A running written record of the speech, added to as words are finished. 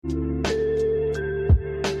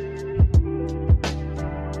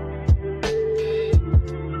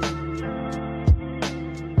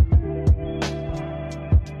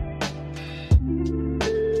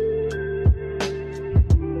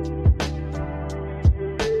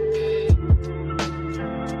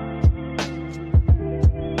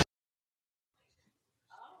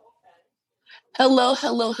Hello,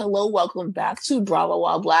 hello, hello. Welcome back to Bravo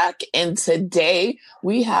While Black. And today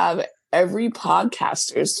we have every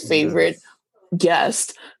podcaster's favorite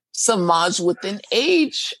guest, Semajh with an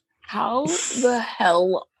H. How the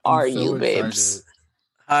hell are you, babes?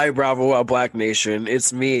 Hi, Bravo While Black Nation.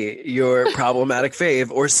 It's me, your problematic fave,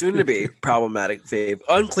 or soon to be problematic fave.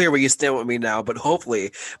 Unclear where you stand with me now, but hopefully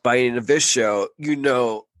by the end of this show, you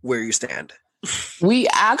know where you stand. We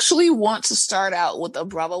actually want to start out with a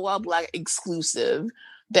Bravo While Black exclusive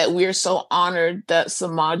that we're so honored that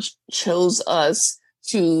Semajh chose us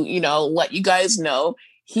to, let you guys know.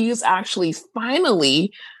 He is actually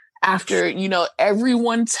finally, after,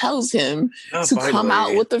 everyone tells him to come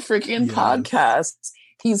out with the freaking podcast.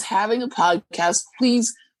 He's having a podcast.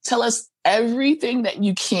 Please tell us everything that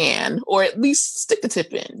you can, or at least stick the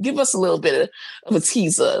tip in. Give us a little bit of a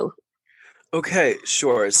teaser. Okay,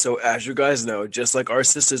 sure. So as you guys know, just like our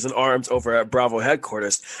sisters in arms over at Bravo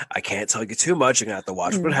headquarters, I can't tell you too much. You're going to have to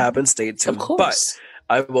watch what happens. Stay tuned. Of course.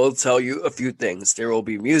 But I will tell you a few things. There will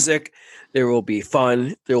be music. There will be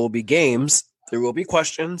fun. There will be games. There will be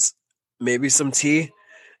questions. Maybe some tea.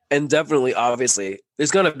 And definitely, obviously,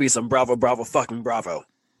 there's going to be some Bravo, Bravo, fucking Bravo.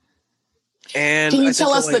 And can you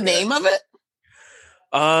tell us the name of it?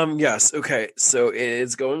 Yes. Okay. So it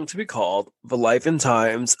is going to be called The Life and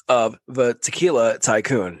Times of the Tequila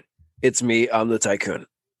Tycoon. It's me. I'm the tycoon.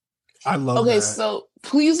 I love that. Okay. So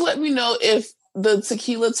please let me know if the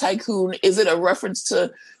Tequila Tycoon, is it a reference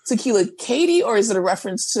to Tequila Katie, or is it a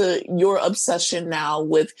reference to your obsession now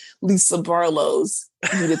with Lisa Barlow's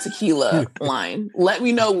Vida Tequila line? Let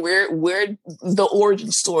me know where the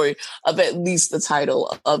origin story of at least the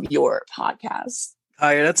title of your podcast.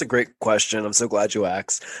 Hi, that's a great question. I'm so glad you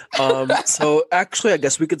asked. So actually, I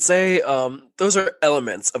guess we could say those are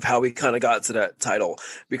elements of how we kind of got to that title,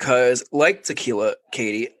 because like Tequila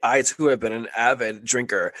Katie, I too have been an avid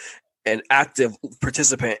drinker, an active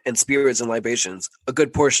participant in spirits and libations, a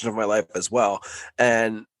good portion of my life as well.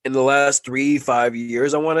 And in the last 3-5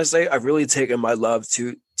 years, I want to say, I've really taken my love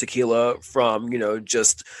to tequila from,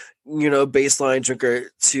 just baseline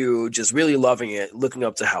drinker to just really loving it, looking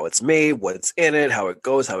up to how it's made, what's in it, how it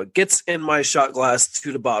goes, how it gets in my shot glass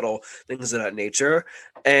to the bottle, things of that nature.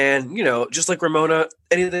 And, just like Ramona,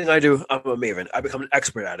 anything I do, I'm a maven. I become an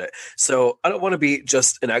expert at it. So I don't want to be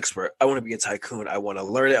just an expert. I want to be a tycoon. I want to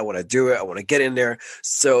learn it. I want to do it. I want to get in there.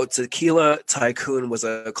 So Tequila Tycoon was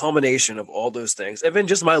a culmination of all those things. And then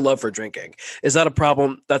just my love for drinking. Is that a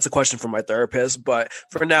problem? That's a question for my therapist. But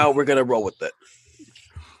for now, we're going to roll with it.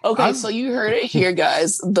 Okay, so you heard it here,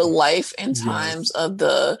 guys. The life and times of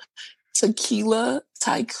the Tequila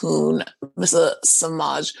Tycoon, Mr.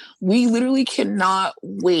 Semajh. We literally cannot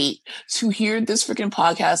wait to hear this freaking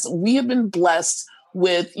podcast. We have been blessed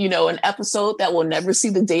with, an episode that will never see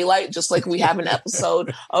the daylight, just like we have an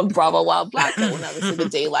episode of Bravo While Black that will never see the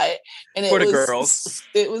daylight. And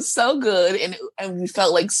it was so good, and we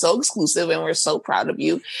felt like so exclusive, and we're so proud of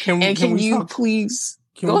you. Can you please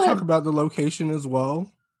talk about the location as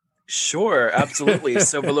well? Sure, absolutely.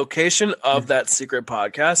 So the location of that secret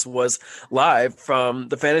podcast was live from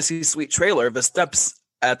the Fantasy Suite trailer, The Steps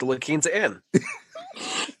at the La Quinta Inn.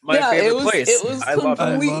 My favorite place. It was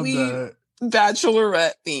completely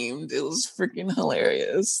bachelorette themed. It was freaking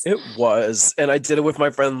hilarious. It was. And I did it with my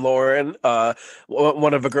friend Lauren,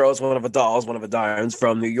 one of the girls, one of the dolls, one of the dimes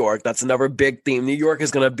from New York. That's another big theme. New York is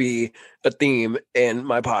going to be a theme in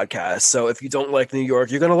my podcast. So if you don't like New York,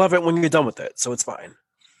 you're going to love it when you're done with it. So it's fine.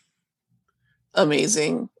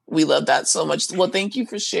 Amazing. We love that so much. Well, thank you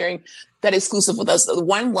for sharing that exclusive with us.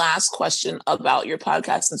 One last question about your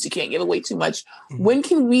podcast, since you can't give away too much. When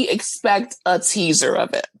can we expect a teaser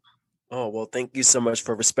of it? Oh, well, thank you so much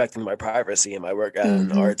for respecting my privacy and my work as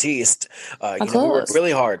an artiste. We work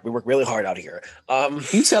really hard. We work really hard out here.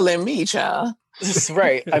 You telling me, child.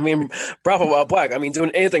 Right. I mean, Bravo While Black. I mean,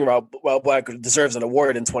 doing anything while Black deserves an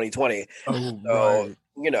award in 2020. Right.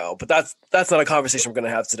 But that's not a conversation we're going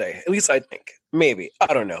to have today. At least I think. Maybe.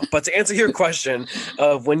 I don't know. But to answer your question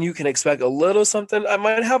of when you can expect a little something, I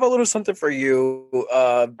might have a little something for you.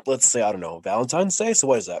 Let's say, I don't know, Valentine's Day. So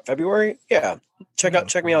what is that? February? Yeah.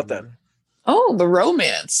 Check me out then. Oh, the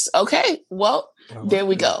romance. Okay. Well, there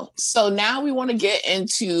we go. So now we want to get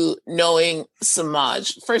into knowing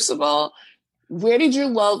Semajh. First of all, where did your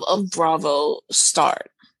love of Bravo start?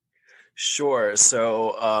 Sure.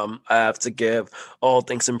 So I have to give all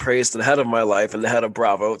thanks and praise to the head of my life and the head of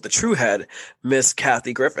Bravo, the true head, Miss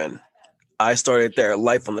Kathy Griffin. I started there,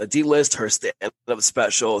 Life on the D-List, her stand-up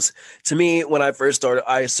specials. To me, when I first started,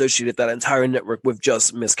 I associated that entire network with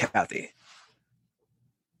just Miss Kathy.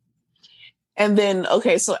 And then,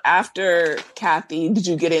 okay, so after Kathy, did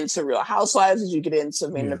you get into Real Housewives? Did you get into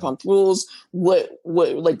Vanderpump Rules? What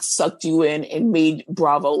like sucked you in and made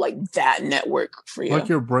Bravo like that network for you? Like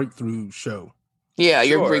your breakthrough show. Yeah,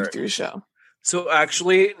 your Sure. breakthrough show. So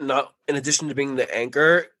actually, not in addition to being the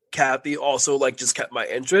anchor, Kathy also like just kept my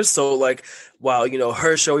interest. So like while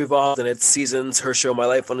her show evolved and its seasons, her show My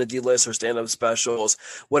Life on the D List, her stand-up specials,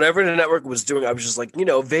 whatever the network was doing, I was just like,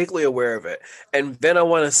 vaguely aware of it. And then I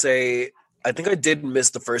want to say I think I did miss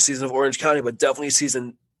the first season of Orange County, but definitely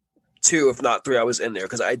season 2, if not 3, I was in there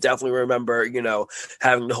because I definitely remember,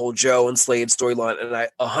 having the whole Joe and Slade storyline, and I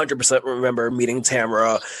 100% remember meeting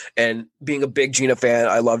Tamara and being a big Gina fan.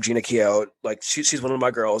 I love Gina Keogh. Like she's one of my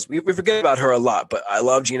girls. We forget about her a lot, but I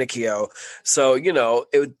love Gina Keogh. So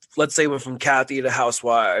let's say went from Kathy to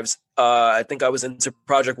Housewives. I think I was into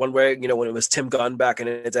Project One Way, when it was Tim Gunn back in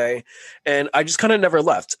the day. And I just kind of never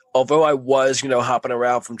left. Although I was, hopping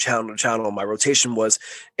around from channel to channel, my rotation was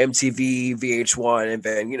MTV, VH1, and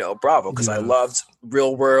then, Bravo, because I loved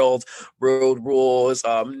Real World, Road Rules,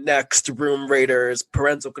 Next, Room Raiders,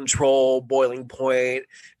 Parental Control, Boiling Point,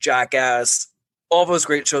 Jackass, all those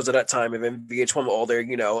great shows at that time. And then VH1 with all their,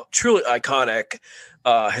 truly iconic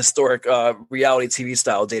historic reality TV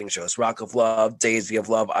style dating shows, Rock of Love, Daisy of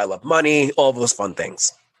Love, I Love Money, all those fun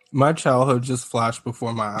things. My childhood just flashed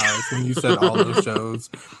before my eyes when you said all those shows.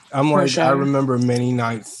 I'm like, sure. I remember many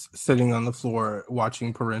nights sitting on the floor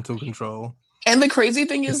watching Parental Control. And the crazy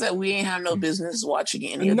thing is that we ain't have no business watching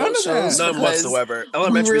any of those shows. None whatsoever.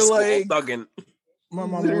 Elementary school, like, thugging. My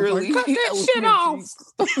mom literally was like, cut that shit off.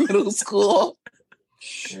 Middle school.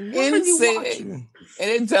 Insane. And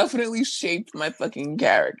it definitely shaped my fucking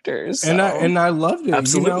characters. So. And I loved it.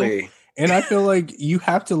 Absolutely. And I feel like you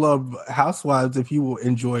have to love Housewives if you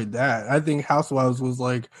enjoyed that. I think Housewives was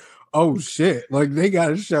like, oh shit, like they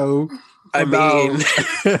got a show about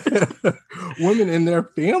women and their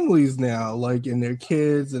families now, like and their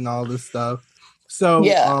kids and all this stuff. So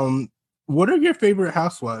what are your favorite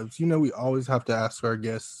Housewives? We always have to ask our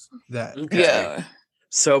guests that. Okay. Yeah.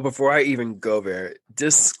 So before I even go there,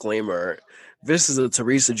 disclaimer, this is a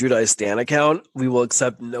Teresa Giudice Stan account. We will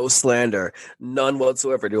accept no slander, none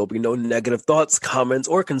whatsoever. There will be no negative thoughts, comments,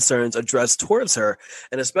 or concerns addressed towards her,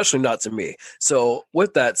 and especially not to me. So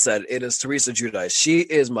with that said, it is Teresa Giudice. She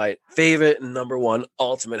is my favorite number one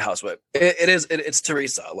ultimate housewife. It's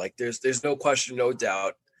Teresa. Like there's no question, no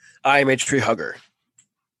doubt. I am a tree hugger.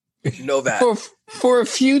 Know that. For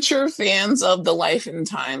future fans of the life and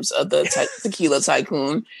times of the Tequila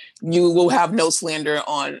Tycoon, you will have no slander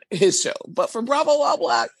on his show. But for Bravo While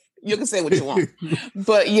Black, you can say what you want.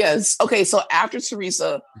 But yes. Okay, so after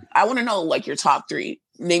Teresa, I want to know like your top 3.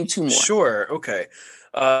 Name 2 more. Sure. Okay.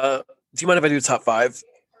 Do you mind if I do top 5?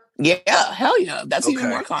 Yeah, hell yeah. That's even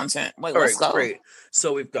more content. Wait, let's go. Great.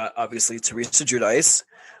 So we've got obviously Teresa Giudice.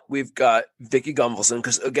 We've got Vicky Gunvalson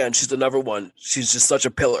because again, she's the number one. She's just such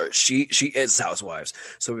a pillar. She is Housewives.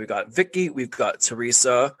 So we've got Vicky. We've got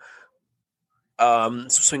Teresa.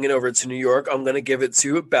 Swinging over to New York, I'm gonna give it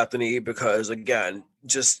to Bethany because again,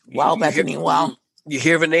 just Bethany. You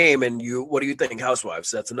hear the name and what do you think?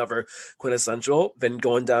 Housewives. That's another quintessential. Then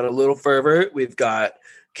going down a little further, we've got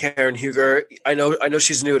Karen Huger. I know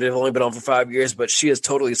she's new. They've only been on for 5 years, but she has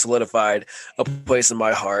totally solidified a place in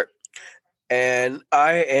my heart. And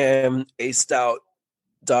I am a stout,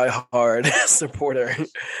 diehard supporter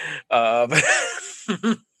of.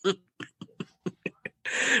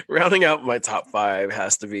 Rounding out my top 5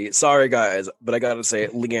 has to be. Sorry, guys, but I gotta say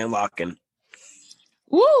it, Leanne Locken.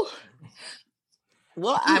 Woo!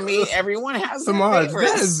 Well, I mean, everyone has their Semajh,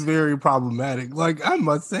 favorites. that is very problematic. Like I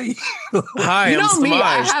must say. Hi, I'm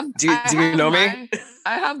Semajh. Do you know me?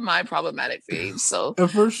 I have my problematic faves, so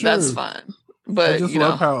for sure. That's fun. But I just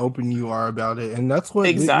love how open you are about it, and that's what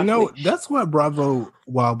that's what Bravo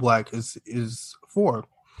While Black is for.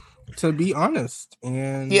 To be honest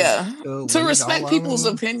and to respect people's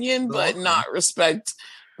opinion, but not respect,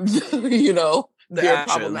 their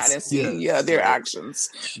problematic. Their actions.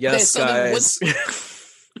 Yes, okay, so guys.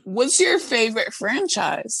 What's your favorite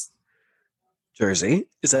franchise? Jersey.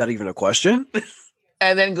 Is that even a question?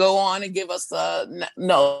 And then go on and give us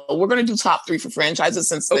no. We're gonna do top 3 for franchises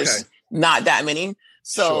since there's not that many.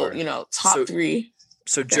 So top 3.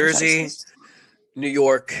 So Jersey, New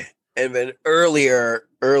York, and then early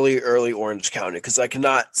Orange County, because I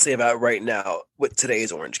cannot say that right now with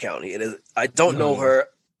today's Orange County. It is. I don't know her.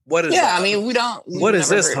 What is? Yeah, I mean, we don't. What is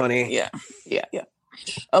this, honey? Yeah.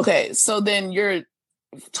 Okay, so then your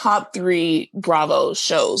top 3 Bravo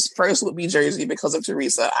shows. First would be Jersey because of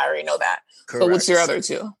Teresa. I already know that. Correct. So what's your other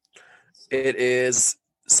 2? It is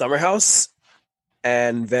Summer House,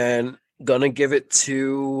 and then gonna give it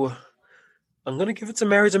to I'm gonna give it to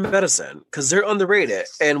Married to Medicine because they're underrated.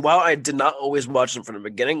 And while I did not always watch them from the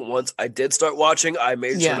beginning, once I did start watching, I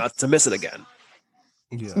made sure not to miss it again.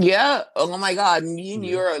 Yeah. Oh my God. Me and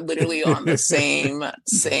you are literally on the same.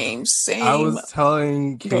 I was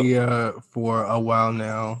telling Kaya for a while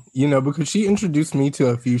now, because she introduced me to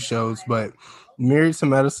a few shows, but Married to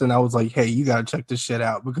Medicine, I was like, hey, you gotta check this shit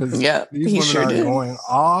out because these women are going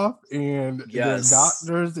off and they're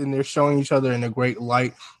doctors and they're showing each other in a great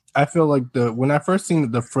light. I feel like when I first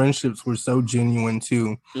seen the friendships were so genuine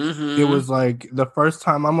too. It was like the first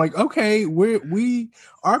time I'm like, okay,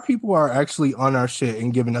 our people are actually on our shit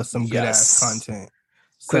and giving us some good ass content.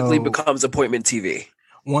 Quickly becomes appointment TV.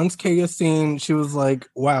 Once Kaya seen, she was like,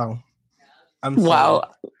 wow. It's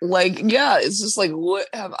just like, what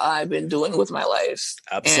have I been doing with my life?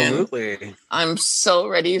 Absolutely. And I'm so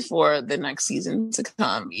ready for the next season to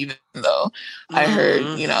come, even though I heard,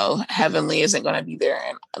 Heavenly isn't going to be there.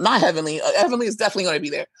 And not Heavenly. Heavenly is definitely going to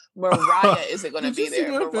be there. Mariah isn't going to be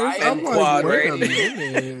there. Mariah and Quad, right?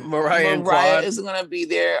 Mariah isn't going to be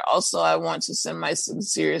there. Also, I want to send my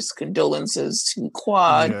sincerest condolences to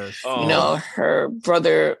Quad. Yes. Her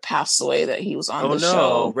brother passed away that he was on the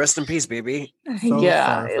show. Rest in peace, baby.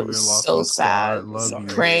 It was so sad.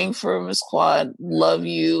 Praying for Miss Quad. Love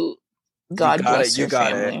you. God bless your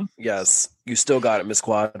family. It. Yes, you still got it, Miss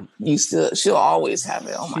Quad. She'll always have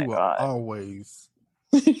it. Oh my God. Always.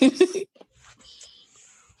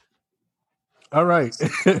 All right.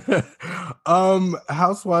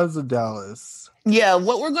 Housewives of Dallas. Yeah,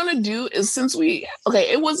 what we're gonna do is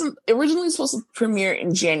it wasn't originally supposed to premiere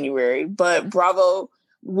in January, but Bravo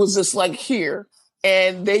was just like here.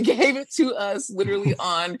 And they gave it to us literally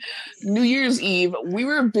on New Year's Eve. We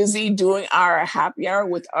were busy doing our happy hour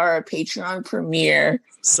with our Patreon premiere.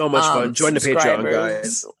 So much fun. Join the Patreon,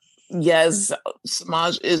 guys. Yes,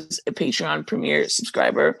 Semajh is a Patreon premiere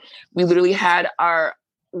subscriber. We literally had our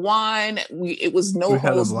wine. It was no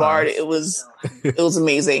holds barred. It was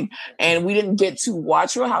amazing. And we didn't get to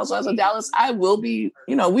watch Real Housewives of Dallas. We will be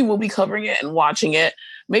covering it and watching it.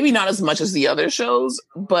 Maybe not as much as the other shows,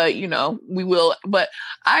 but we will. But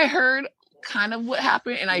I heard kind of what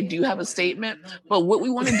happened, and I do have a statement. But what we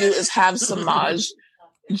want to do is have Semajh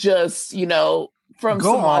just, from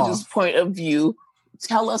Semajh's point of view,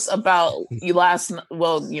 tell us about the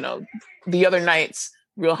other night's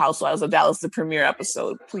Real Housewives of Dallas, the premiere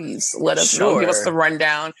episode. Please let us know. Give us the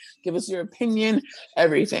rundown. Give us your opinion.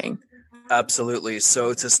 Everything. Absolutely.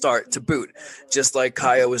 So to boot, just like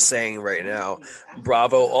Kaya was saying right now,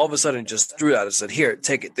 Bravo all of a sudden just threw that and said, here,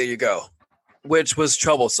 take it. There you go. Which was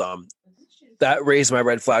troublesome. That raised my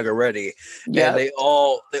red flag already. Yep. And the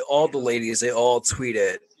ladies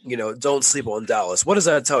tweeted, don't sleep on Dallas. What does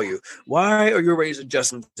that tell you? Why are you already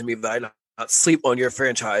suggesting to me that I not sleep on your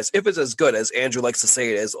franchise if it's as good as Andrew likes to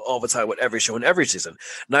say it is all the time with every show and every season?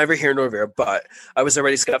 Neither here nor there, but I was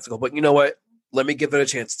already skeptical. But you know what? Let me give it a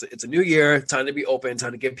chance. It's a new year, time to be open,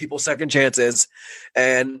 time to give people second chances.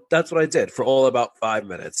 And that's what I did for all about 5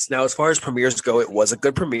 minutes. Now, as far as premieres go, it was a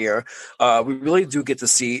good premiere. We really do get to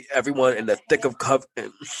see everyone in the thick of COVID,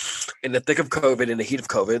 in the heat of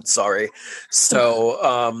COVID. Sorry. So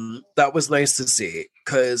that was nice to see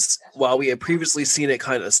because while we had previously seen it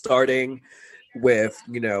kind of starting with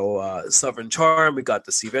Southern Charm, we got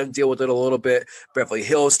to see them deal with it a little bit. Beverly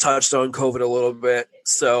Hills touched on COVID a little bit,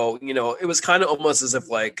 so it was kind of almost as if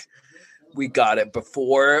like we got it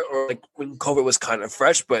before, or like when COVID was kind of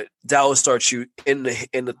fresh. But Dallas starts you in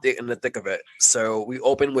the thick of it. So we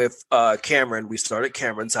open with Cameron. We start at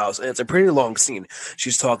Cameron's house, and it's a pretty long scene.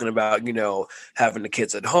 She's talking about having the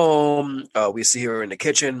kids at home. We see her in the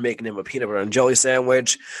kitchen making him a peanut butter and jelly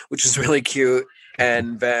sandwich, which is really cute.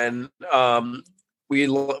 And then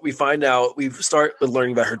we find out, we start with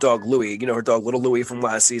learning about her dog Louis. Her dog Little Louis from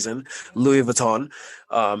last season, Louis Vuitton.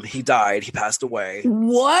 He died. He passed away.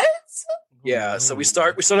 What? Yeah. So we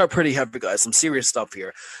start out pretty heavy, guys. Some serious stuff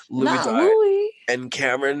here. Louis died. Louis. And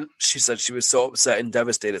Cameron, she said she was so upset and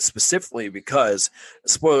devastated, specifically because,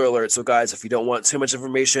 spoiler alert. So guys, if you don't want too much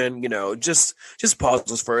information, just pause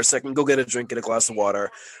this for a second. Go get a drink, get a glass of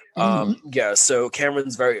water. Yeah. So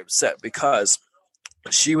Cameron's very upset because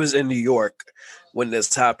she was in New York when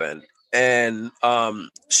this happened, and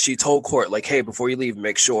she told Court, like, hey, before you leave,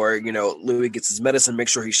 make sure Louis gets his medicine, make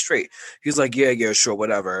sure he's straight. He's like, yeah, sure,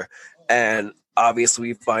 whatever. And obviously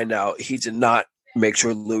we find out he did not make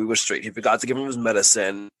sure Louis was straight. He forgot to give him his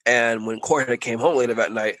medicine, and when Court came home later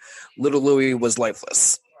that night, little Louis was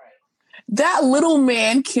lifeless. That little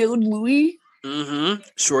man killed Louis.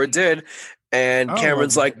 Sure did. And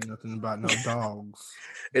Cameron's like, nothing about no dogs.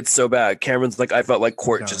 It's so bad. Cameron's like, I felt like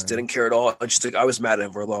Court just didn't care at all. And she's like, I was mad at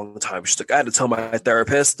him for a long time. She's like, I had to tell my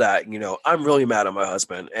therapist that, I'm really mad at my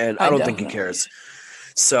husband and I don't think he cares.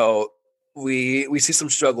 So we see some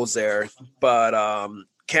struggles there. But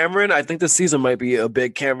Cameron, I think this season might be a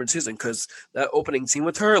big Cameron season because that opening scene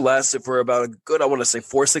with her lasted for about a good, I want to say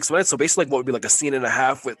 4-6 minutes. So basically what would be like a scene and a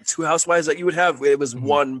half with two housewives that you would have. It was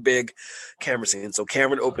one big Cameron scene. So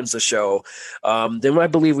Cameron opens the show. Then I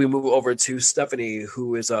believe we move over to Stephanie,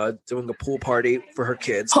 who is doing a pool party for her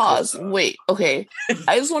kids. Pause. Wait. Okay.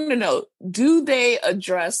 I just wanted to know, do they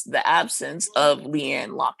address the absence of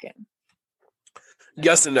Leanne Locken?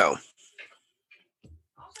 Yes and no.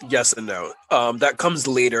 Yes and no. That comes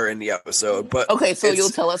later in the episode, but okay, so you'll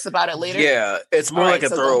tell us about it later. Yeah, it's more like a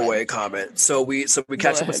throwaway comment. So we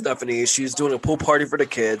catch up with Stephanie. She's doing a pool party for the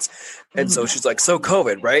kids, and so she's like, "So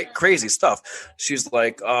COVID, right? Crazy stuff." She's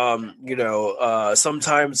like,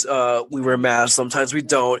 sometimes we wear masks, sometimes we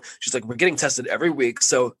don't. She's like, "We're getting tested every week,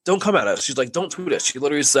 so don't come at us." She's like, "Don't tweet us." She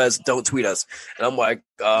literally says, "Don't tweet us," and I'm like,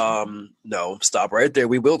 "No, stop right there.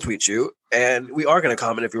 We will tweet you." And we are going to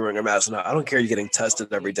comment if you're wearing a mask or not. I don't care you're getting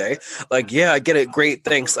tested every day. Like, yeah, I get it. Great.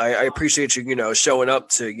 Thanks. I appreciate you, showing up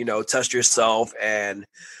to, test yourself and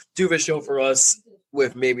do this show for us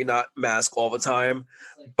with maybe not mask all the time.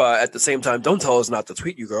 But at the same time, don't tell us not to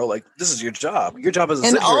tweet you, girl. Like, this is your job. Your job is to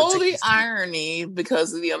and all the irony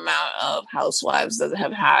because of the amount of housewives that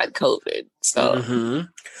have had COVID. So,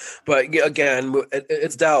 but again,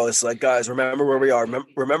 it's Dallas. Like, guys, remember where we are.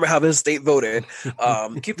 Remember how this state voted.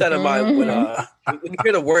 Keep that in mind when you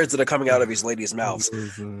hear the words that are coming out of these ladies' mouths.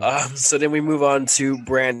 So then we move on to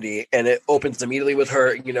Brandy, and it opens immediately with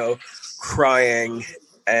her, crying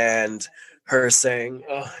and her saying,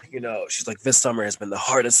 she's like, this summer has been the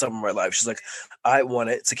hardest summer of my life. She's like, I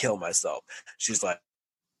wanted to kill myself. She's like,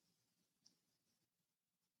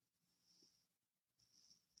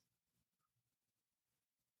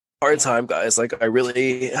 hard time, guys. Like, I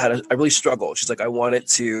really struggled. She's like, I wanted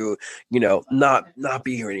to, not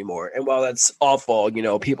be here anymore. And while that's awful,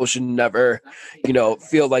 people should never,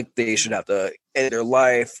 feel like they should have to end their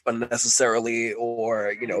life unnecessarily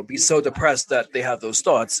or, be so depressed that they have those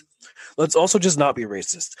thoughts. Let's also just not be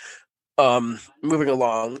racist. Moving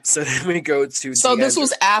along. So then we go to So this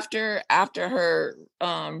was after her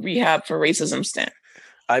rehab for racism stint.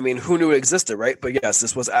 I mean, who knew it existed, right? But yes,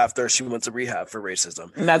 this was after she went to rehab for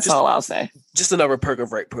racism. And that's all I'll say. Just another perk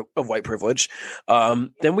of white privilege.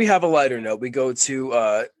 Then we have a lighter note. We go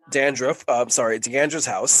to Deandra's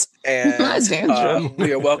house. And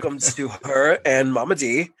we are welcome to her and Mama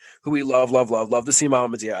D, who we love to see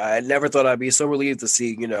Mama D. I never thought I'd be so relieved to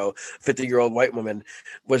see, 50-year-old white woman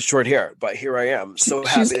with short hair. But here I am. So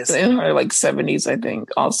happy. She's in her 70s, I think,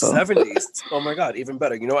 also. 70s. Oh my God, even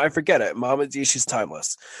better. I forget it. Mama D, she's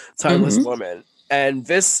timeless. Timeless woman. And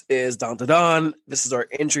this is Don. This is our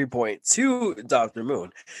entry point to Dr.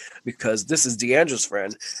 Moon because this is Deandra's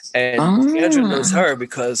friend. And Deandra knows her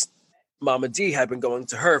because Mama D had been going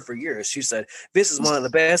to her for years. She said, this is one of the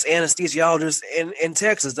best anesthesiologists in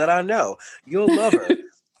Texas that I know. You'll love her.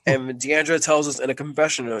 And Deandra tells us in a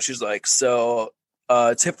confessional, she's like, so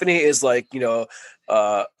Tiffany is like,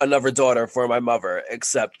 another daughter for my mother,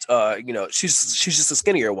 except, she's just a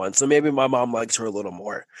skinnier one. So maybe my mom likes her a little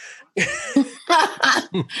more,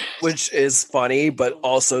 which is funny, but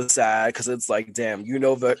also sad because it's like, damn,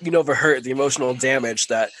 the hurt, the emotional damage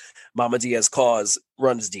that Mama D has caused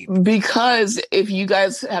runs deep. Because if you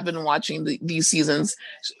guys have been watching these seasons,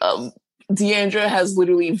 Deandra has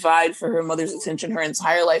literally vied for her mother's attention her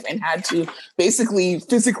entire life and had to basically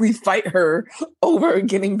physically fight her over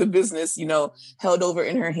getting the business, held over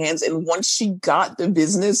in her hands. And once she got the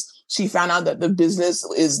business, she found out that the business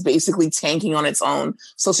is basically tanking on its own.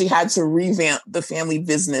 So she had to revamp the family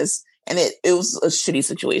business. And it was a shitty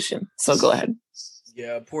situation. So go ahead.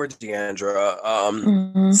 Yeah, poor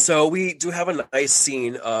Deandra. So we do have a nice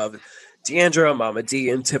scene of Deandra, Mama D,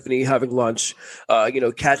 and Tiffany having lunch,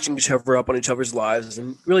 catching each other up on each other's lives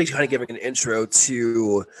and really kind of giving an intro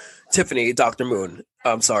to Tiffany, Dr. Moon.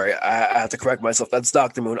 I'm sorry, I have to correct myself. That's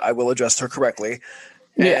Dr. Moon. I will address her correctly.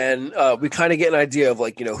 Yeah. And we kind of get an idea of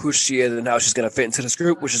who she is and how she's going to fit into this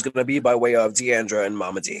group, which is going to be by way of Deandra and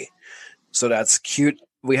Mama D. So that's cute.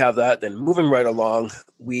 We have that. Then moving right along,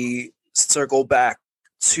 we circle back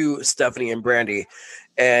to Stephanie and Brandy,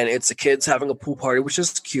 and it's the kids having a pool party, which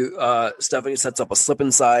is cute. Stephanie sets up a slip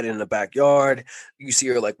and slide in the backyard. You see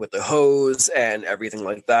her with the hose and everything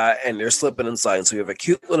like that, and they're slipping and sliding. So we have a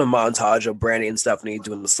cute little montage of Brandy and Stephanie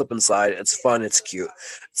doing the slip and slide. It's fun. It's cute.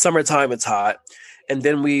 Summertime. It's hot. And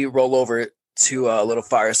then we roll over to a little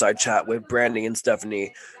fireside chat with Brandy and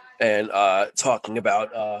Stephanie. and talking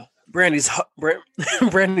about Brandy's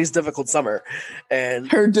difficult summer, and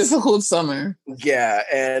her difficult summer. Yeah,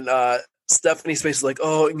 and Stephanie's basically like,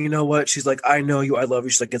 oh, you know what? She's like, I know you, I love you.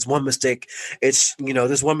 She's like, it's one mistake. It's,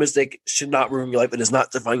 this one mistake should not ruin your life. It is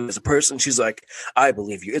not defining you as a person. She's like, I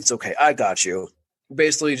believe you. It's okay. I got you.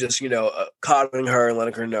 Basically just, coddling her and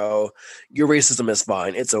letting her know your racism is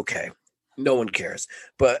fine. It's okay. No one cares.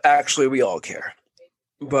 But actually, we all care.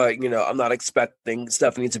 But, I'm not expecting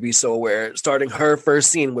Stephanie to be so aware, starting her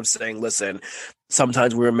first scene with saying, listen,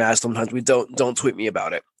 sometimes we're masked, sometimes we don't tweet me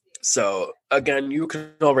about it. So, again, you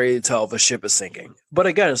can already tell the ship is sinking. But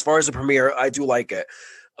again, as far as the premiere, I do like it.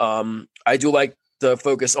 I do like the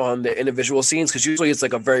focus on the individual scenes, because usually it's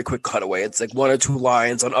like a very quick cutaway. It's like one or two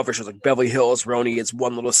lines. On other shows like Beverly Hills, Roni, it's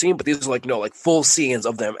one little scene. But these are like full scenes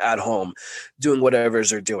of them at home doing whatever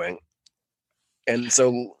they're doing. And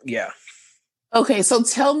so, yeah. Okay, so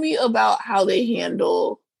tell me about how they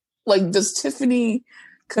handle, does Tiffany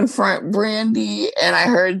confront Brandy? And I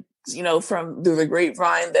heard, through the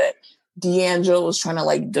grapevine that D'Angelo was trying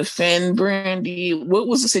to defend Brandy. What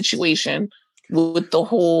was the situation with the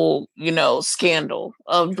whole, scandal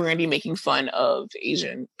of Brandy making fun of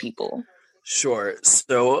Asian people? Sure.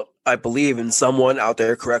 So I believe, and someone out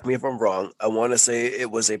there, correct me if I'm wrong, I want to say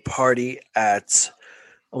it was a party at,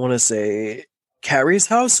 Carrie's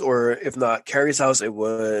house, or if not Carrie's house, it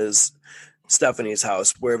was Stephanie's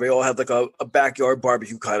house, where they all had a backyard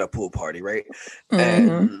barbecue kind of pool party, right? Mm-hmm.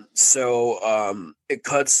 And so it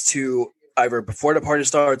cuts to either before the party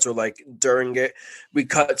starts or during it. We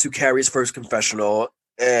cut to Carrie's first confessional,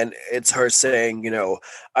 and it's her saying,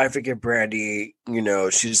 I forgive Brandy.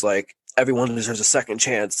 She's like, everyone deserves a second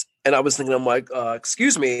chance. And I was thinking, I'm like,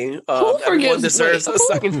 excuse me, everyone deserves a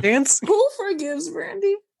second chance. Who forgives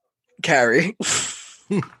Brandy? Carrie.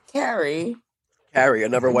 Carrie,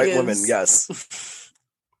 another white woman, yes.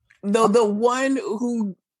 The one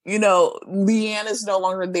who, Leanne is no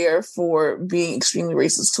longer there for being extremely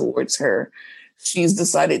racist towards her. She's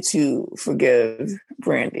decided to forgive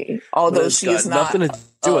Brandy, although she is not nothing to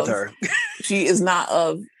do with her. She is not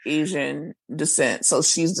of Asian descent, so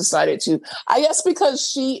she's decided to. I guess because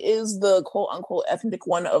she is the quote unquote ethnic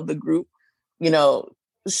one of the group,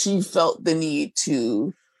 she felt the need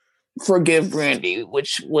to forgive Brandy,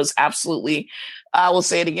 which was absolutely, I will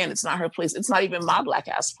say it again, it's not her place. It's not even my black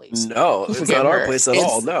ass place. No, it's not our place at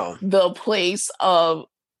all. No. The place of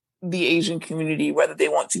the Asian community, whether they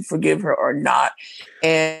want to forgive her or not.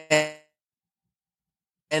 And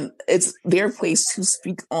it's their place to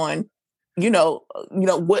speak on,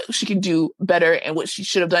 what she can do better and what she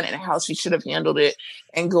should have done and how she should have handled it,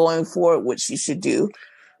 and going forward, what she should do.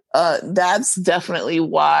 That's definitely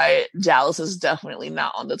why Dallas is definitely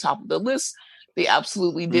not on the top of the list. They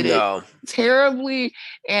absolutely did it terribly.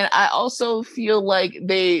 And I also feel like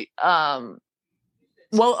they,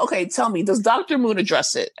 okay, tell me, does Dr. Moon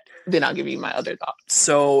address it? Then I'll give you my other thoughts.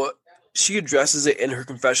 So she addresses it in her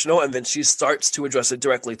confessional, and then she starts to address it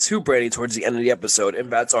directly to Brandy towards the end of the episode,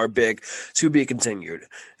 and that's our big to be continued.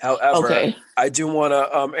 However, I do want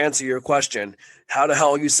to answer your question. How the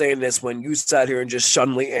hell are you saying this when you sat here and just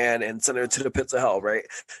shunned Leanne and sent her to the pits of hell, right?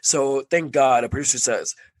 So thank God a producer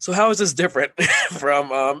says, so how is this different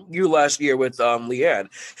from you last year with Leanne?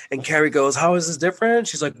 And Carrie goes, how is this different?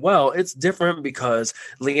 She's like, well, it's different because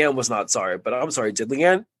Leanne was not sorry. But I'm sorry, did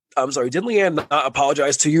Leanne not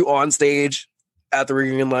apologize to you on stage at the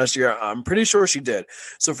reunion last year? I'm pretty sure she did.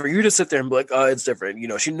 So for you to sit there and be like, oh, it's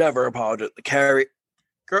different. She never apologized. Carrie,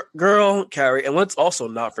 and let's also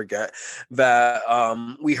not forget that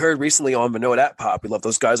we heard recently on the Know That Pop, we love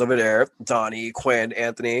those guys over there, Donnie, Quinn,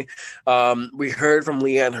 Anthony. We heard from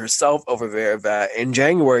Leanne herself over there that in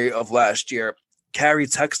January of last year, Carrie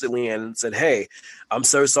texted Leanne and said, hey, I'm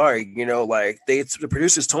so sorry. The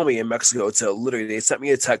producers told me in Mexico they sent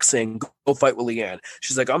me a text saying, go fight with Leanne.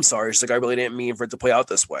 She's like, I'm sorry. She's like, I really didn't mean for it to play out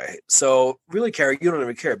this way. So really, Carrie, you don't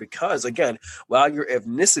even care, because again, while your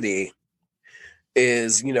ethnicity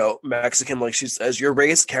is, Mexican, like she says, your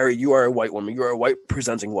race, Carrie, you are a white woman. You are a white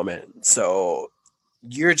presenting woman. So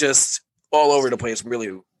you're just all over the place,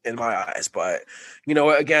 really, in my eyes. But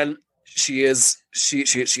again, she is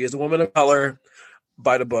a woman of color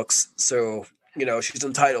by the books. So, she's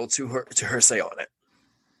entitled to her say on it.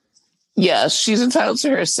 Yeah, she's entitled to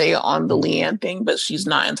her say on the Leanne thing, but she's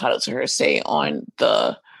not entitled to her say on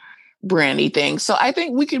the Brandy thing. So I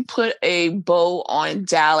think we could put a bow on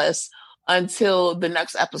Dallas until the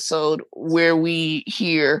next episode, where we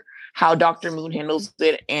hear how Dr. Moon handles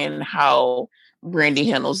it and how Brandy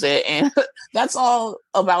handles it. And that's all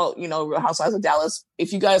about, Real Housewives of Dallas.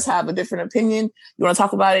 If you guys have a different opinion, you want to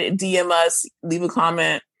talk about it, DM us, leave a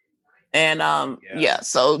comment. And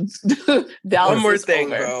so Dallas. One more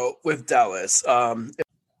thing, over. bro, with Dallas.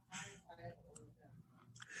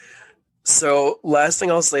 So last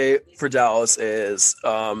thing I'll say for Dallas is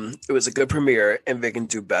it was a good premiere and they can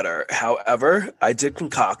do better. However, I did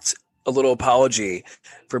concoct a little apology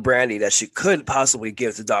for Brandy that she could possibly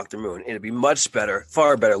give to Dr. Moon. It'd be much better,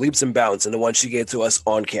 far better, leaps and bounds than the one she gave to us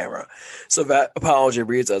on camera. So that apology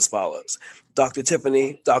reads as follows. Dr.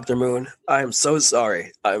 Tiffany, Dr. Moon, I am so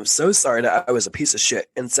sorry. I am so sorry that I was a piece of shit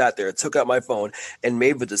and sat there, took out my phone, and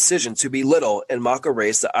made the decision to belittle and mock a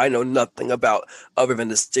race that I know nothing about other than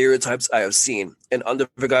the stereotypes I have seen, and under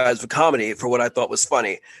the guise of comedy for what I thought was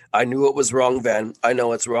funny. I knew it was wrong then. I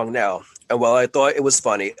know it's wrong now. And while I thought it was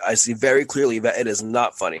funny, I see very clearly that it is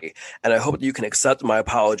not funny. And I hope that you can accept my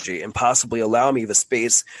apology and possibly allow me the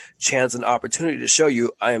space, chance, and opportunity to show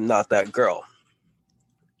you I am not that girl.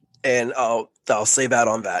 And I'll say that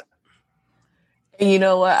on that. And you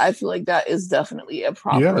know what? I feel like that is definitely a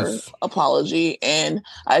proper apology. And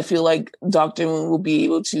I feel like Dr. Moon will be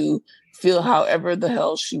able to feel however the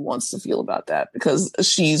hell she wants to feel about that, because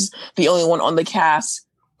she's the only one on the cast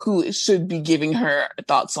who should be giving her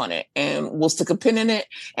thoughts on it. And we'll stick a pin in it.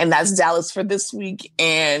 And that's Dallas for this week.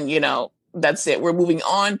 And, that's it. We're moving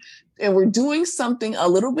on. And we're doing something a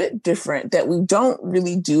little bit different that we don't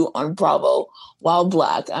really do on Bravo While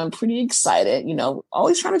Black. I'm pretty excited,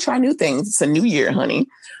 always trying to try new things. It's a new year, honey.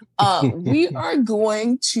 We are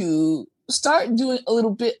going to start doing a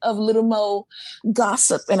little more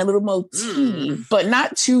gossip and a little more tea, but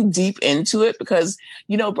not too deep into it because,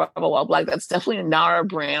 Bravo While Black, that's definitely not our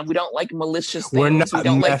brand. We don't like malicious things. We're not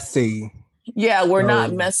messy. Yeah, we're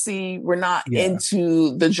not messy. We're not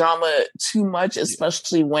into the drama too much,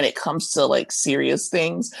 especially when it comes to like serious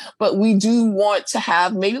things. But we do want to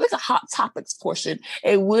have maybe like a hot topics portion,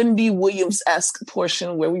 a Wendy Williams-esque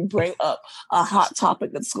portion where we bring up a hot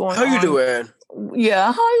topic that's going on. How you doing?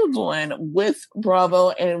 Yeah, how you doing with Bravo?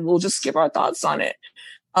 And we'll just give our thoughts on it.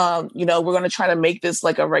 We're going to try to make this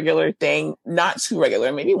like a regular thing, not too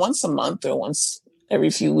regular, maybe once a month or once every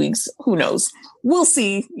few weeks. Who knows? We'll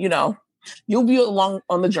see, You'll be along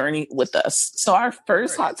on the journey with us. So our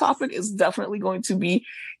first hot topic is definitely going to be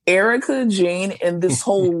Erica Jane and this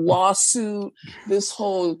whole lawsuit, this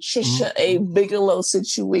whole Trisha A. Bigelow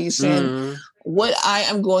situation. What I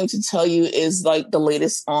am going to tell you is like the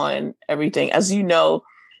latest on everything. As you know,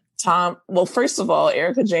 first of all,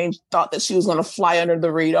 Erica Jane thought that she was going to fly under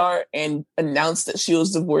the radar and announced that she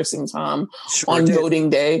was divorcing Tom on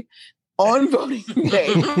voting day. On voting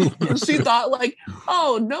day. And she thought like,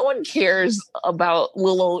 oh, no one cares about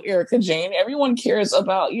little old Erica Jane. Everyone cares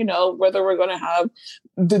about, whether we're going to have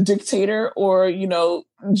the dictator or,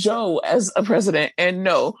 Joe as a president. And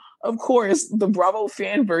no, of course, the Bravo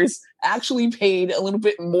fanverse actually paid a little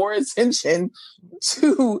bit more attention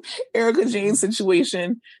to Erica Jane's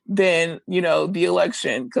situation than, the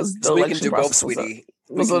election. Because the election can do both, sweetie.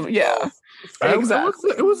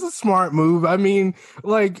 Exactly. It was a smart move. I mean,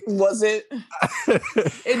 like, was it?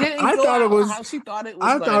 It didn't. I thought it was how she thought it was.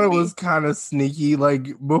 I thought it was kind of sneaky. Like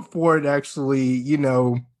before it actually,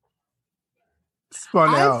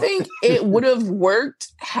 spun out. I think it would have worked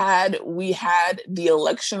had we had the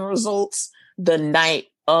election results the night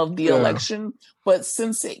of the election. But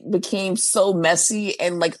since it became so messy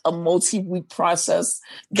and like a multi-week process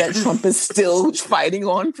that Trump is still fighting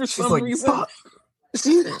on for some reason.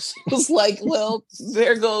 She was like, well,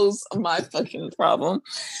 there goes my fucking problem.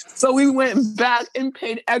 So we went back and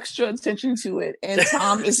paid extra attention to it. And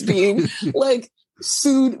Tom is being like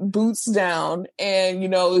sued boots down. And,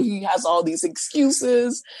 he has all these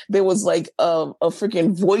excuses. There was like a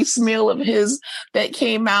freaking voicemail of his that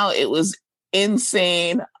came out. It was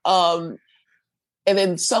insane. And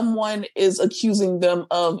then someone is accusing them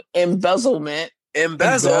of embezzlement.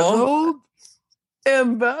 Embezzled?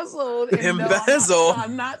 Embezzled. No,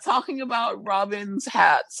 I'm not talking about Robin's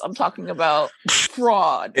hats. I'm talking about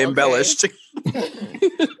fraud. Embellished.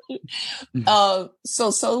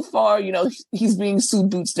 So far, he's being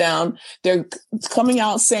sued boots down. They're coming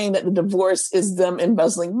out saying that the divorce is them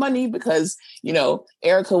embezzling money because,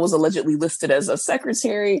 Erica was allegedly listed as a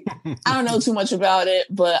secretary. I don't know too much about it,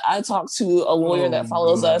 but I talked to a lawyer that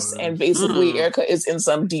follows us, and basically Erica is in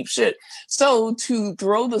some deep shit. So to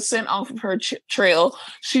throw the scent off of her trail,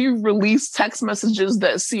 she released text messages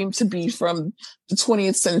that seem to be from the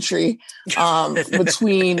 20th century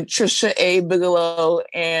between Trisha A. Bigelow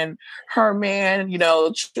and her man.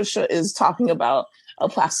 Trisha is talking about a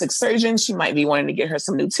plastic surgeon. She might be wanting to get her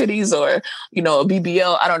some new titties or, you know, a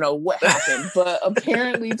BBL. I don't know what happened, but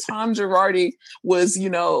apparently Tom Girardi was, you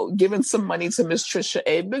know, giving some money to Miss Trisha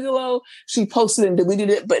A. Bigelow. She posted and deleted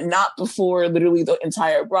it, but not before literally the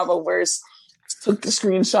entire Bravoverse took the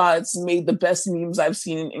screenshots, made the best memes I've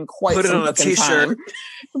seen in quite some fucking time.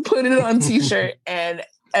 Put it on a t-shirt and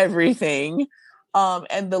everything.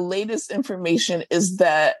 And the latest information is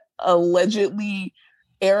that allegedly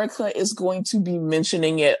Erica is going to be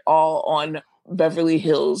mentioning it all on Beverly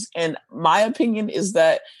Hills. And my opinion is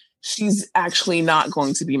that she's actually not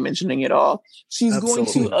going to be mentioning it all. She's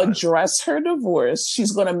Absolutely going to address her divorce.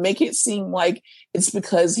 She's going to make it seem like it's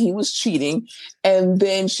because he was cheating. And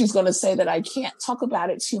then she's going to say that I can't talk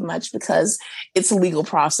about it too much because it's a legal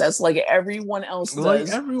process, like everyone else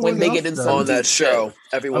does when they get into on that show.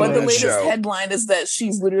 Everyone but on the that latest show. headline is that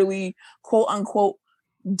she's literally, quote unquote,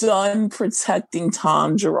 done protecting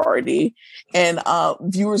Tom Girardi, and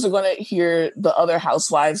viewers are going to hear the other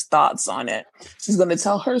housewives' thoughts on it. She's going to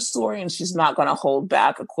tell her story, and she's not going to hold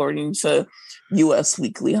back, according to US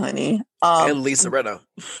Weekly, honey. And Lisa Rinna.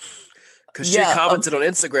 Because she commented on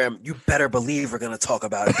Instagram, you better believe we're going to talk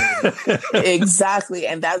about it. Exactly.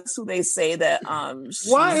 And that's who they say that.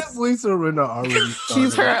 Why is Lisa Rinna already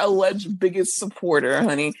She's her alleged biggest supporter,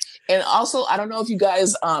 honey. And also, I don't know if you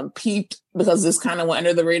guys peeped, because this kind of went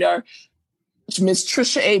under the radar. Miss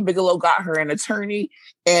Trisha A. Bigelow got her an attorney,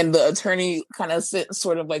 and the attorney kind of sent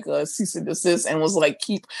sort of like a cease and desist and was like,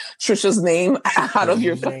 keep Trisha's name out of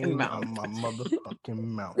your fucking mouth. My motherfucking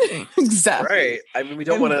mouth. Exactly. Right. I mean, we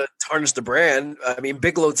don't want to tarnish the brand. I mean,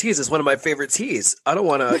 Bigelow teas is one of my favorite teas. I don't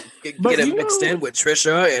want to get it mixed in with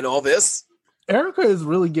Trisha and all this. Erica is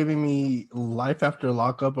really giving me life after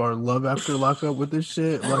lockup or love after lockup with this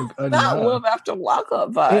shit. Like, not love after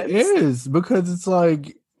lockup vibes. It is, because it's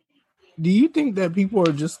like, do you think that people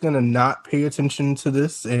are just going to not pay attention to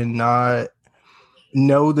this and not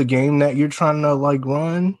know the game that you're trying to like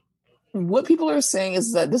run? What people are saying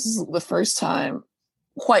is that this is the first time,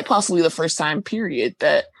 quite possibly the first time, period,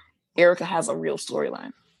 that Erica has a real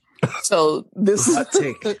storyline. So this is I'll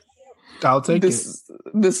take it.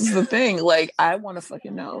 This is the thing. Like, I want to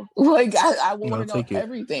fucking know. Like, I want to know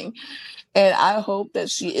everything. And I hope that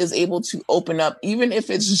she is able to open up, even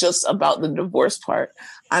if it's just about the divorce part.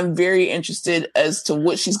 I'm very interested as to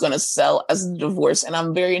what she's going to sell as a divorce. And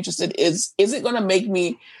I'm very interested, is it going to make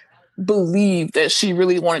me believe that she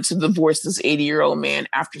really wanted to divorce this 80-year-old man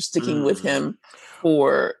after sticking with him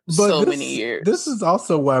for many years? This is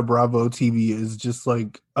also why Bravo TV is just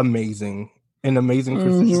like amazing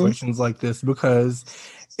for situations like this, because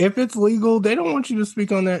if it's legal, they don't want you to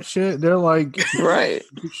speak on that shit. They're like, right,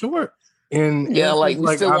 short. And yeah, like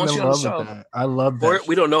we still want you on the show. That. I love that.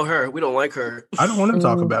 We don't know her. We don't like her. I don't want to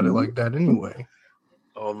talk about it like that anyway.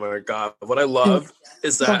 Oh my God. What I love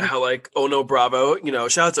is that how like Oh No Bravo, you know,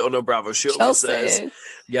 shout out to Oh No Bravo. She always says,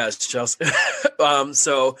 yes, Chelsea.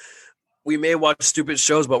 So we may watch stupid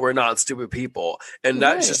shows, but we're not stupid people. And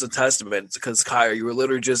that's just a testament, because Kaya, you were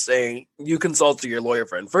literally just saying you consulted your lawyer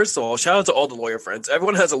friend. First of all, shout out to all the lawyer friends.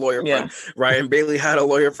 Everyone has a lawyer friend. Ryan Bailey had a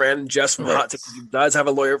lawyer friend. Jess from Hot Tips, you guys have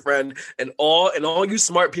a lawyer friend. And all you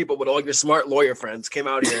smart people with all your smart lawyer friends came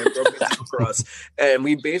out here and broke it down for us. And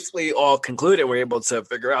we basically all concluded and were able to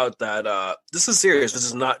figure out that this is serious. This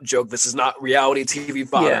is not joke. This is not reality TV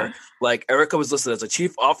fodder. Yeah. Like, Erica was listed as a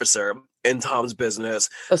chief officer in Tom's business,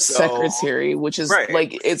 a secretary, which is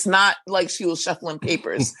like, it's not like she was shuffling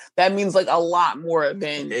papers. That means like a lot more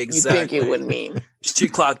than you think it would mean. She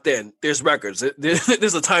clocked in. There's records. There's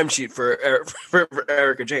a timesheet for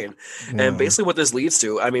Erica Jane. And basically what this leads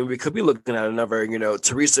to, I mean, we could be looking at another, you know,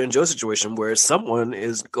 Teresa and Joe situation where someone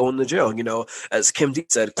is going to jail, you know, as Kim D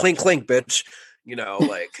said, clink, clink, bitch, you know,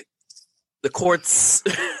 like the courts,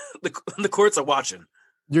 the courts are watching.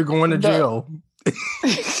 You're going to jail.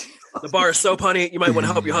 The bar is soap, honey. You might want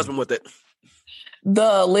to help your husband with it.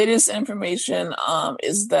 The latest information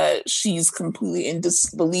is that she's completely in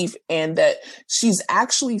disbelief, and that she's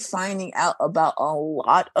actually finding out about a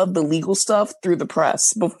lot of the legal stuff through the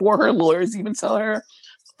press before her lawyers even tell her.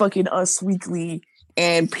 Fucking Us Weekly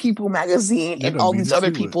and People Magazine and all these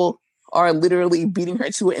other people are literally beating her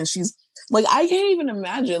to it. And she's like, I can't even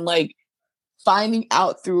imagine like finding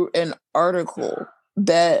out through an article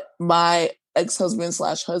that my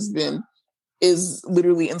ex-husband/husband is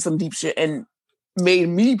literally in some deep shit and made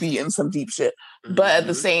me be in some deep shit. But at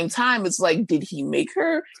the same time, it's like, did he make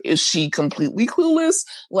her? Is she completely clueless?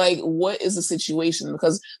 Like, what is the situation?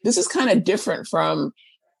 Because this is kind of different from,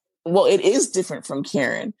 well, it is different from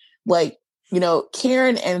Karen. Like, you know,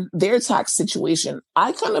 Karen and their tax situation,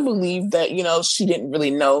 I kind of believe that, you know, she didn't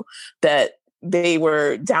really know that they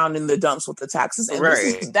were down in the dumps with the taxes. And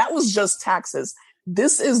that was just taxes.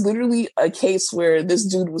 This is literally a case where this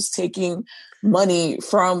dude was taking money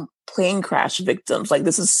from plane crash victims. Like,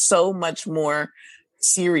 this is so much more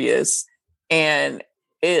serious. And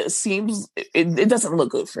it seems it doesn't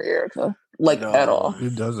look good for Erica, at all.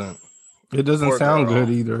 It doesn't. It doesn't sound good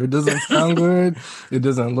either. It doesn't sound good. It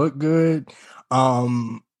doesn't look good.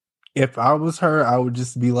 If I was her, I would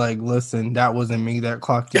just be like, listen, that wasn't me that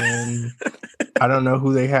clocked in. I don't know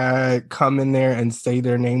who they had come in there and say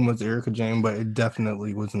their name was Erica Jane, but it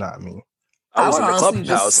definitely was not me. I was in the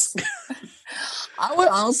clubhouse. I would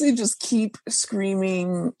honestly just keep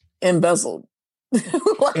screaming embezzled.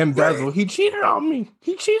 Embezzle. Right. He cheated on me.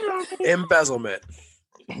 Embezzlement.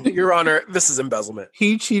 Your Honor, this is embezzlement.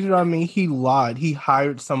 He cheated on me. He lied. He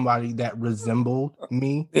hired somebody that resembled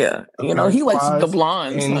me. Yeah. He likes the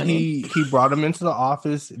blondes. And he brought him into the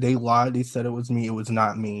office. They lied. They said it was me. It was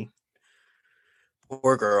not me.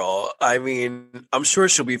 Poor girl. I mean, I'm sure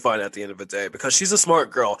she'll be fine at the end of the day because she's a smart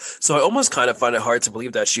girl. So I almost kind of find it hard to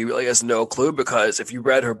believe that she really has no clue, because if you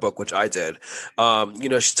read her book, which I did,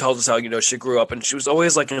 she tells us how, she grew up and she was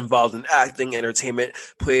always involved in acting, entertainment,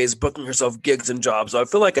 plays, booking herself gigs and jobs. So I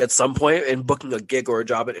feel like at some point in booking a gig or a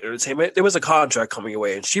job in entertainment, there was a contract coming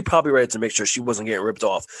away and she probably read it to make sure she wasn't getting ripped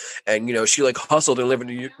off. And, she hustled and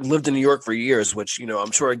lived in New York for years, which,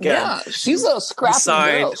 I'm sure again. Yeah, she's a scrappy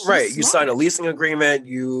girl. Right. You signed a leasing agreement.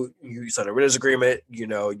 You signed a renters agreement.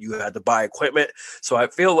 You had to buy equipment. So I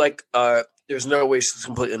feel like there's no way she's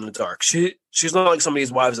completely in the dark. She's not like some of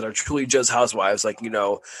these wives that are truly just housewives.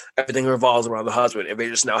 Everything revolves around the husband, and they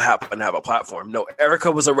just now happen to have a platform. No,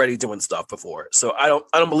 Erica was already doing stuff before, so I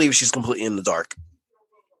don't believe she's completely in the dark.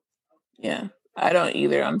 Yeah. I don't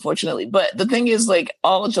either, unfortunately. But the thing is,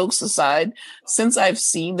 all jokes aside, since I've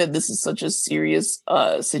seen that this is such a serious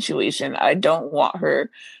situation, I don't want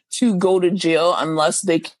her to go to jail unless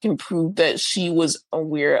they can prove that she was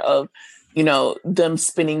aware of, them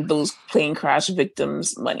spending those plane crash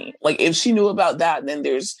victims' money. If she knew about that, then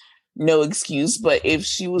there's no excuse. But if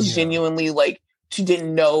she was genuinely she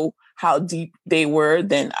didn't know how deep they were,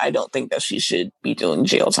 then I don't think that she should be doing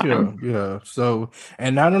jail time. Yeah. So,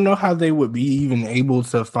 and I don't know how they would be even able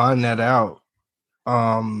to find that out.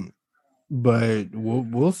 But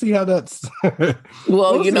we'll see how that's.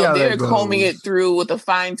 Well, they're combing it through with a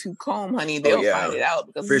fine-tooth comb, honey. They'll find it out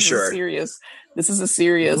because this is a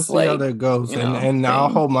serious. We'll see how that goes, and I'll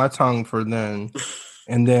hold my tongue for then.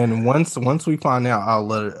 And then once we find out, I'll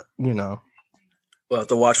let it. We'll have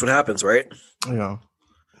to watch what happens, right? Yeah.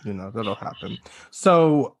 That'll happen.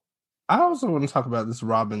 So I also want to talk about this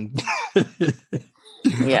Robin.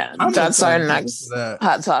 Yeah, that's our next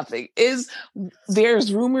hot topic.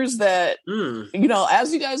 There's rumors that,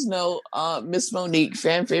 as you guys know, Miss Monique,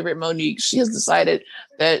 fan favorite Monique, she has decided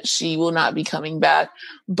that she will not be coming back.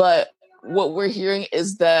 But what we're hearing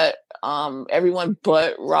is that everyone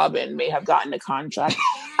but Robin may have gotten a contract.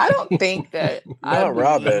 I don't think that. Not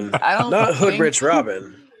Robin. Not Hood Rich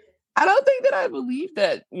Robin. I don't think that I believe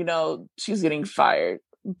that, she's getting fired,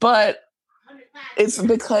 but it's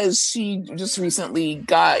because she just recently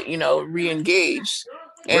got, re-engaged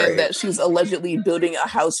and that she's allegedly building a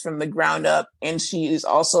house from the ground up. And she is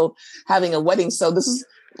also having a wedding. So this is,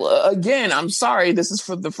 again, I'm sorry, this is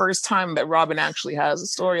for the first time that Robin actually has a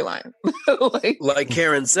storyline. like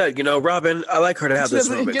Karen said, Robin, I like her to have this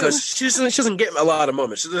moment because she doesn't get a lot of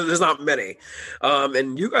moments. There's not many.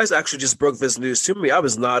 And you guys actually just broke this news to me. I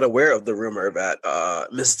was not aware of the rumor that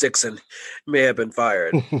Miss Dixon may have been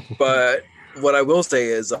fired. But what I will say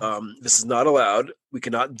is this is not allowed. We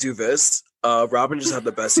cannot do this. Robin just had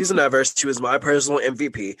the best season ever. She was my personal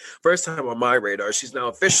MVP. First time on my radar. She's now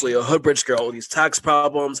officially a Hoodbridge girl with these tax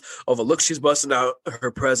problems, all the looks she's busting out, her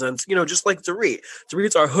presence, just like Dorit.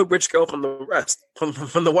 Dorit's our Hoodbridge girl from the West.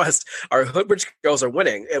 From the West. Our Hoodbridge girls are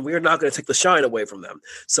winning, and we are not going to take the shine away from them.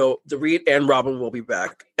 So Dorit and Robin will be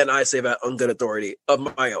back, and I say that on good authority of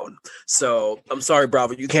my own. So I'm sorry,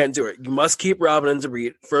 Bravo, you can't do it. You must keep Robin and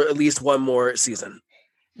Dorit for at least one more season.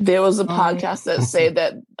 There was a podcast that said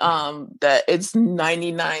that that it's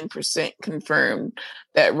 99% confirmed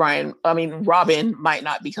that Robin might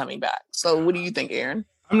not be coming back. So what do you think, Aaron?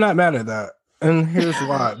 I'm not mad at that. And here's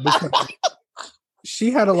why. Because she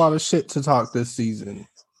had a lot of shit to talk this season.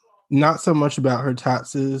 Not so much about her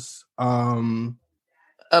taxes.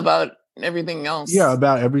 About everything else. Yeah,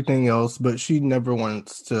 about everything else, but she never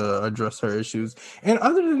wants to address her issues. And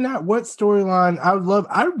other than that, what storyline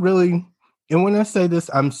and when I say this,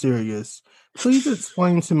 I'm serious. Please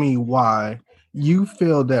explain to me why you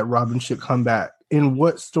feel that Robin should come back and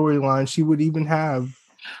what storyline she would even have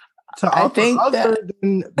to offer other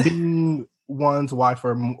than being Juan's wife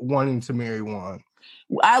or wanting to marry Juan?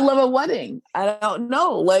 I love a wedding. I don't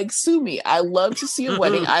know. Like, sue me. I love to see a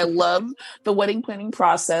wedding. I love the wedding planning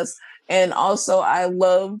process. And also, I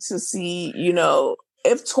love to see,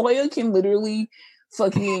 if Toya can literally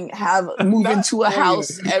fucking move into a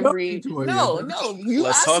house every no, you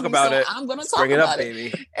let's asked talk me, about so it. I'm gonna let's talk bring it about up, it.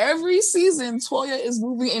 baby. Every season, Toya is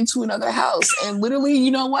moving into another house, and literally, you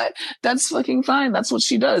know what? That's fucking fine. That's what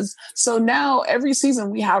she does. So now every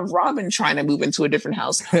season we have Robin trying to move into a different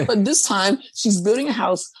house, but this time she's building a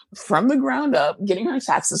house from the ground up, getting her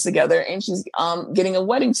taxes together, and she's getting a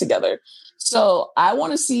wedding together. So I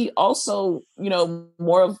want to see also,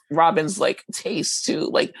 more of Robin's like taste too.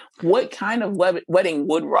 Like, what kind of wedding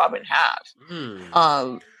would Robin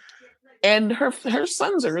have? And her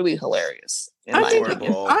sons are really hilarious.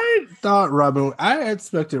 I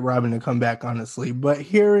expected Robin to come back, honestly, but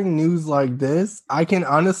hearing news like this, I can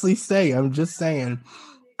honestly say, I'm just saying,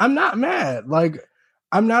 I'm not mad. Like,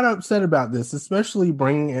 I'm not upset about this, especially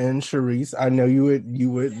bringing in Charisse. I know you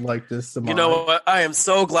would like this, Semajh. You know what? I am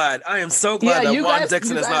so glad that Juan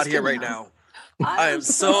Dixon is not here right now. I am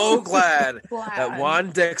so glad that Juan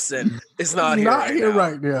Dixon is not here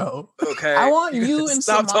right now. Okay. I want you and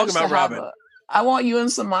stop talking about Robin. I want you and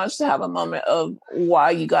Semajh to have a moment of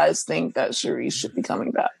why you guys think that Charisse should be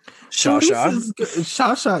coming back.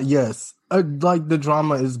 Shasha, yes. Like, the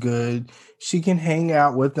drama is good. She can hang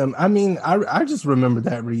out with them. I mean, I just remember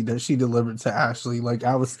that read that she delivered to Ashley. Like,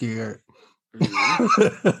 I was scared.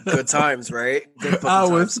 Good times, right? I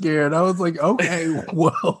was scared. I was like, okay,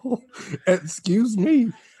 well, excuse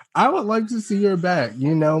me. I would like to see her back,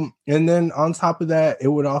 and then on top of that, it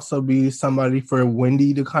would also be somebody for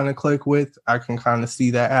Wendy to kind of click with. I can kind of see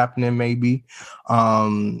that happening, maybe.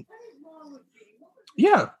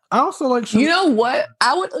 Yeah. I also like Charisse. You know what?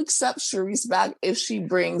 I would accept Charisse back if she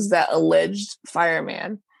brings that alleged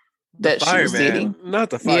fireman that she was dating. Not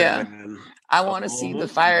the fireman. Yeah. I want to see the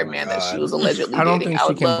fireman that she was allegedly dating. I don't think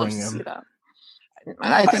she can bring him.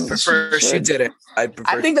 I prefer she did it. I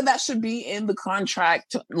think that should be in the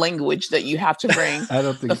contract language that you have to bring I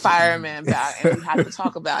don't think the fireman back, and we have to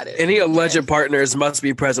talk about it. Any alleged partners must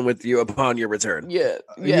be present with you upon your return. Yeah,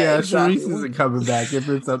 exactly. Charisse isn't coming back if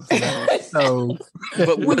it's up to that. So,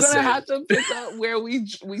 but we're gonna have to pick up where we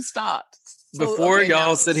stopped. Before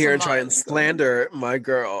y'all sit here and try and slander my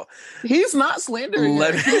girl, he's not slandering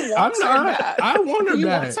her. I'm not. I want her back. He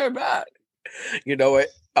wants her back. You know what?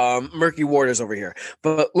 Murky waters over here.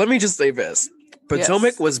 But let me just say this.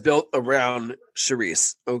 Potomac was built around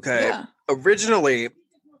Charisse, okay? Yeah. Originally,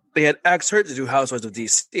 they had asked her to do Housewives of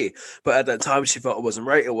DC, but at that time, she felt it wasn't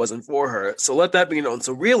right. It wasn't for her. So let that be known.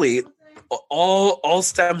 So really, all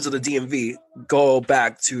stems of the DMV go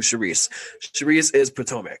back to Charisse. Charisse is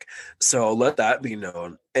Potomac. So let that be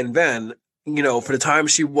known. And then, for the time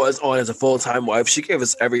she was on as a full-time wife, she gave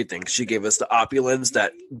us everything. She gave us the opulence,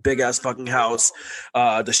 that big-ass fucking house,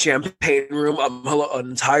 the champagne room, an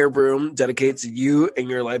entire room dedicated to you and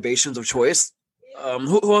your libations of choice.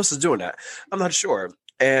 Who else is doing that? I'm not sure.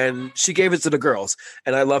 And she gave it to the girls.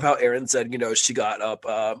 And I love how Erin said, she got up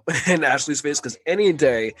in Ashley's face, because any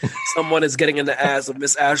day someone is getting in the ass of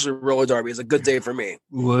Miss Ashley Roller Derby is a good day for me.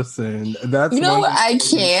 Listen, that's what I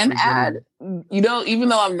can add. Even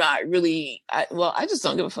though I'm not really, I just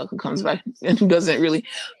don't give a fuck who comes back and who doesn't really.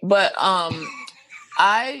 But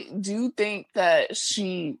I do think that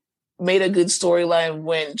she made a good storyline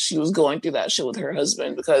when she was going through that shit with her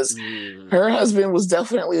husband, because her husband was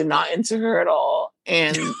definitely not into her at all.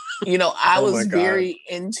 And, I was very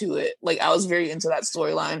into it. Like, I was very into that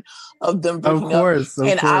storyline of them breaking up.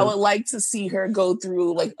 And I would like to see her go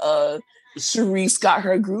through like Charisse got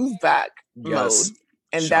her groove back mode.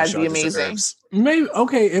 And that'd be amazing. Maybe,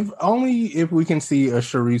 okay, if we can see a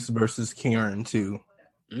Charisse versus Karen too.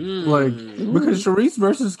 Because Charisse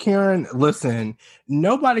versus Karen, listen,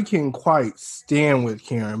 nobody can quite stand with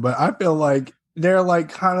Karen, but I feel like they're like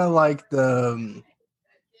kind of like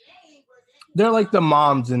they're like the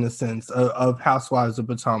moms in a sense of Housewives of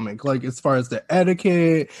Potomac. Like, as far as the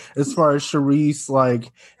etiquette, as far as Charisse,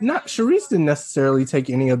 Charisse didn't necessarily take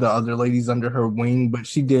any of the other ladies under her wing, but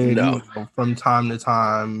she did, from time to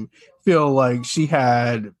time, feel like she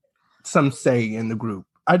had some say in the group.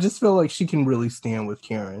 I just feel like she can really stand with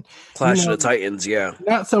Karen. Clash of the Titans, yeah.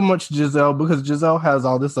 Not so much Giselle, because Giselle has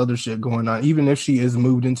all this other shit going on. Even if she is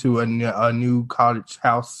moved into a new cottage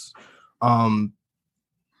house,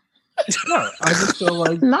 no, I just feel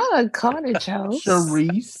like not a cottage house.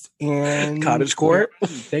 Charisse and Cottage Court,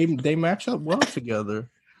 they match up well together.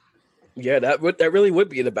 Yeah, that really would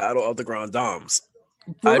be the battle of the Grand Dames.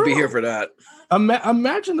 I'd be here for that.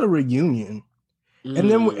 Imagine a reunion. And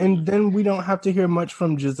then we don't have to hear much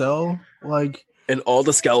from Giselle. Like, and all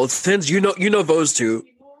the skeletons, you know those two,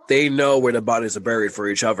 they know where the bodies are buried for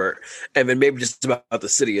each other, and then maybe just about the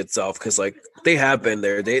city itself, because like they have been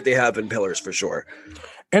there, they have been pillars for sure.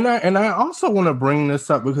 And I also want to bring this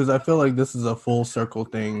up because I feel like this is a full circle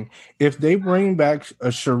thing. If they bring back a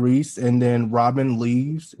Charisse and then Robin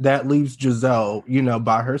leaves, that leaves Giselle,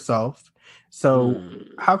 by herself. So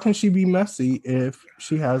how can she be messy if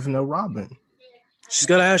she has no Robin? She's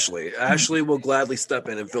got Ashley. Ashley will gladly step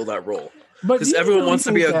in and fill that role. But because everyone wants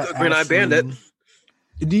to be a Green Eye Bandit.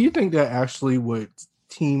 Do you think that Ashley would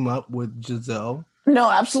team up with Giselle?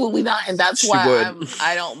 No, absolutely not, and that's why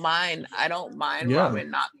I don't mind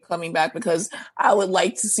Robin not coming back, because I would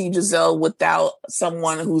like to see Giselle without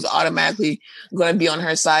someone who's automatically going to be on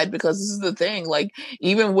her side. Because this is the thing, like,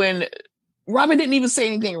 even when Robin didn't even say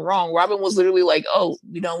anything wrong, Robin was literally like, "Oh,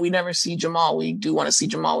 we never see Jamal. We do want to see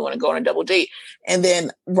Jamal. We want to go on a double date." And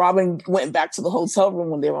then Robin went back to the hotel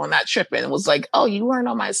room when they were on that trip and was like, "Oh, you weren't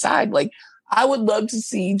on my side." Like, I would love to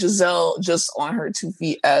see Giselle just on her 2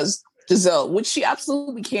 feet as Giselle, which she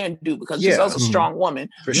absolutely can do, because Giselle's a strong woman.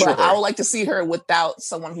 For sure. But I would like to see her without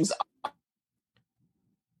someone who's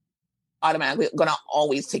automatically going to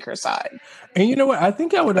always take her side. And you know what? I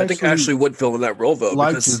think Ashley would fill in that role, though.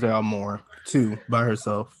 Like Giselle more, too, by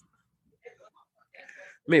herself.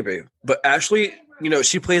 Maybe. But Ashley,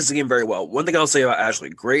 she plays the game very well. One thing I'll say about Ashley,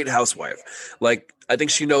 great housewife. Like, I think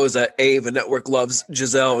she knows that, the network loves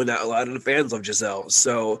Giselle and that a lot of the fans love Giselle.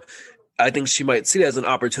 So I think she might see it as an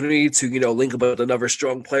opportunity to, link up with another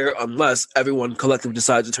strong player, unless everyone collectively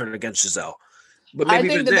decides to turn against Giselle. But maybe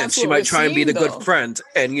even then, she might try and be the good friend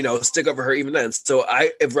and, stick up for her even then. So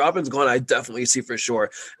if Robin's gone, I definitely see for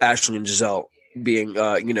sure Ashley and Giselle being,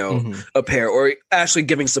 a pair, or Ashley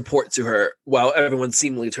giving support to her while everyone's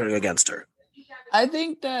seemingly turning against her. I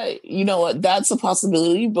think that, that's a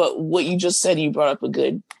possibility. But what you just said, you brought up a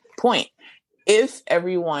good point. If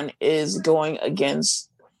everyone is going against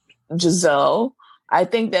Giselle, I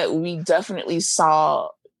think that we definitely saw,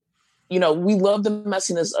 we love the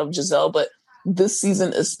messiness of Giselle, but this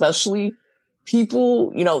season especially,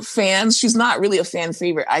 people, fans, she's not really a fan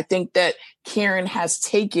favorite. I think that Karen has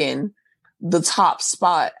taken the top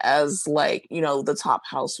spot as the top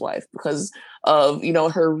housewife because of,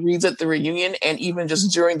 her reads at the reunion, and even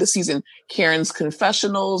just during the season, Karen's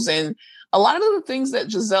confessionals and a lot of the things that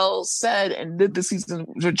Giselle said and did this season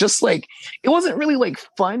were just it wasn't really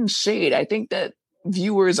fun shade. I think that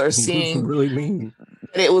viewers are seeing really mean.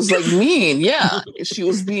 It was mean. Yeah. She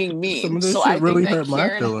was being mean. Some of this shit really hurt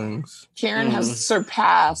my feelings. Karen has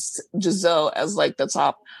surpassed Giselle as the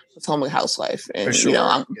top Potomac housewife. And, for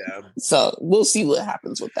sure. So we'll see what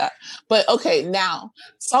happens with that. But okay, now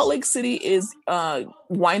Salt Lake City is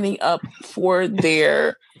winding up for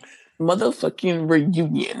their motherfucking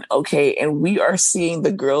reunion, okay, and we are seeing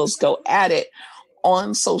the girls go at it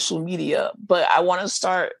on social media. But I want to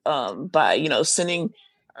start by sending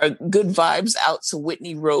good vibes out to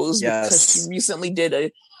Whitney Rose, because she recently did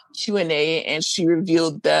a Q&A and she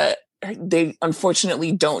revealed that they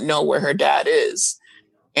unfortunately don't know where her dad is,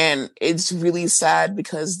 and it's really sad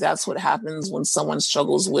because that's what happens when someone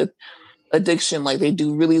struggles with addiction. They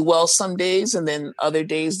do really well some days, and then other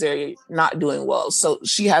days they're not doing well. So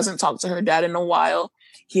she hasn't talked to her dad in a while.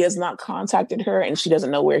 He has not contacted her, and she doesn't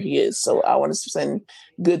know where he is. So I want to send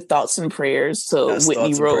good thoughts and prayers to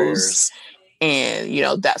Whitney Rose and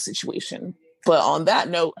that situation. But on that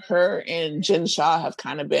note, her and Jen Shah have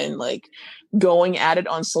kind of been going at it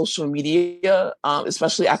on social media,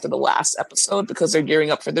 especially after the last episode, because they're gearing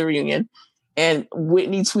up for the reunion. And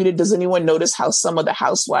Whitney tweeted, "Does anyone notice how some of the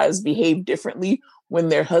housewives behave differently when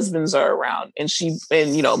their husbands are around?" And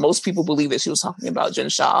most people believe that she was talking about Jen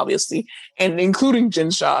Shah, obviously, and including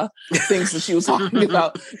Jen Shah thinks that she was talking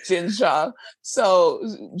about Jen Shah. So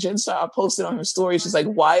Jen Shah posted on her story, she's like,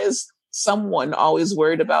 "Why is someone always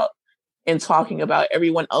worried about and talking about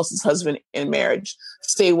everyone else's husband in marriage?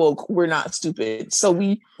 Stay woke. We're not stupid." So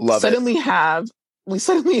we suddenly have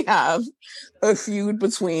a feud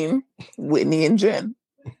between Whitney and Jen.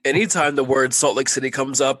 Anytime the word Salt Lake City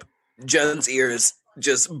comes up, Jen's ears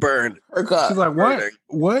just burn. She's like, "What?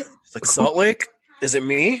 What? It's Salt Lake? Is it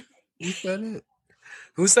me? Who said it?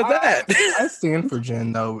 Who said that?" I stand for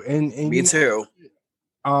Jen though, and me too.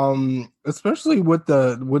 Especially with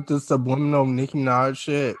the subliminal Nicki Minaj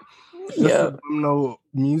shit. Subliminal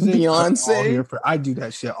music. Beyonce. I do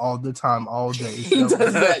that shit all the time, all day. He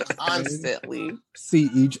does that constantly. See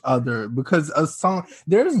each other, because a song,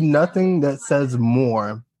 there's nothing that says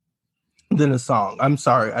more than a song. I'm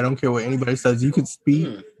sorry, I don't care what anybody says. You could speak,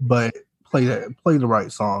 but play the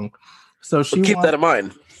right song. So she keep that in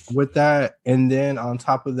mind with that, and then on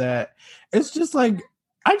top of that, it's just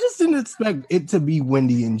I just didn't expect it to be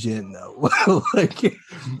Wendy and Jen though. Like,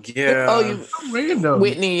 yeah, random.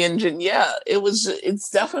 Whitney and Jen. Yeah, it's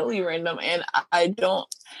definitely random, and I don't.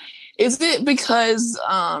 Is it because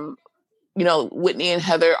Whitney and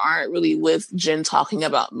Heather aren't really with Jen talking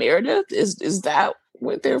about Meredith? Is that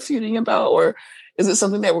what they're feuding about, or is it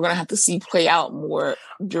something that we're going to have to see play out more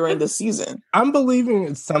during the season? I'm believing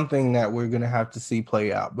it's something that we're going to have to see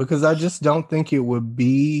play out because I just don't think it would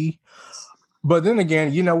be. But then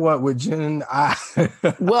again, you know what? With Jen,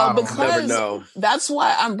 because never know. That's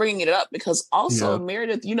why I'm bringing it up because also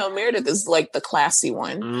Meredith, Meredith is like the classy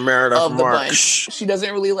one of the bunch. She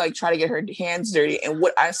doesn't really like try to get her hands dirty. And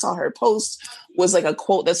what I saw her post was like a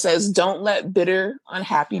quote that says, "Don't let bitter,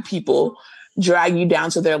 unhappy people drag you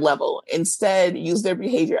down to their level. Instead, use their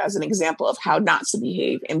behavior as an example of how not to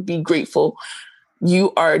behave and be grateful.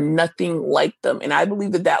 You are nothing like them." And I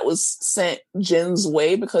believe that was sent Jen's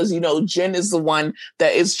way because, Jen is the one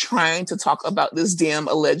that is trying to talk about this damn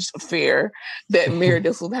alleged affair that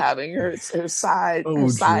Meredith was having, her side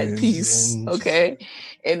piece. Jen. Okay.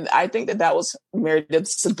 And I think that was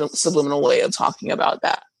Meredith's subliminal way of talking about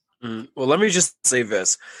that. Well, let me just say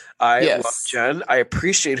this. I love Jen. I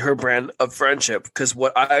appreciate her brand of friendship because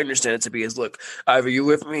what I understand it to be is, look, either you're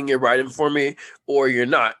with me and you're riding for me or you're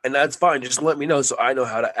not. And that's fine. Just let me know so I know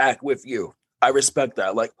how to act with you. I respect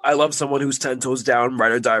that. Like, I love someone who's 10 toes down,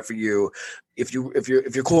 ride or die for you. If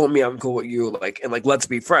you're cool with me, I'm cool with you. Like, let's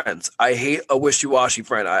be friends. I hate a wishy-washy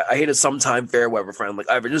friend. I hate a sometime fair weather friend.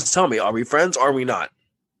 Like, either just tell me, are we friends or are we not?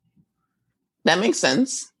 That makes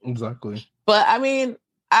sense. Exactly. But I mean,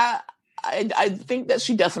 I think that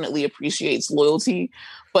she definitely appreciates loyalty,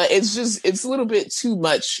 but it's a little bit too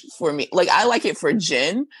much for me. Like, I like it for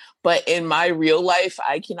Jen, but in my real life,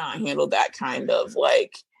 I cannot handle that kind of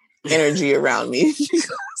like energy around me.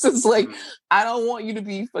 It's like, I don't want you to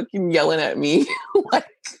be fucking yelling at me like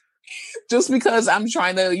just because I'm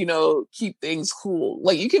trying to, keep things cool.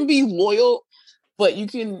 Like, you can be loyal, but you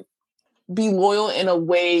can be loyal in a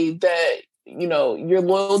way that you're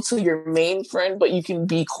loyal to your main friend, but you can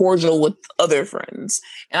be cordial with other friends.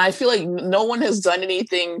 And I feel like no one has done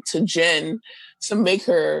anything to Jen to make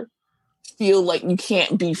her feel like you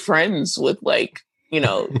can't be friends with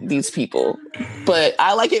these people. But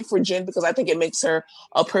I like it for Jen because I think it makes her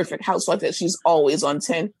a perfect housewife, that she's always on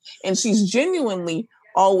 10 and she's genuinely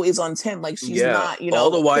always on 10. Like, she's not, all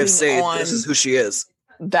the wives say this is who she is.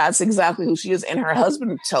 That's exactly who she is. And her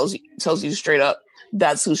husband tells you straight up,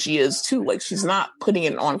 that's who she is too. Like, she's not putting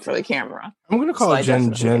it on for the camera. I'm gonna call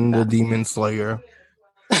Jen the Demon Slayer.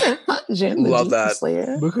 Jen, love that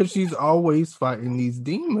Slayer, because she's always fighting these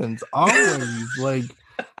demons. Always, like,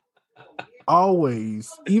 always.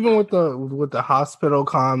 Even with the hospital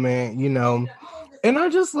comment, And I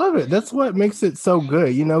just love it. That's what makes it so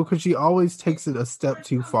good, because she always takes it a step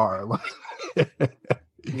too far.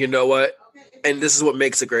 You know what? And this is what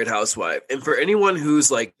makes a great housewife. And for anyone who's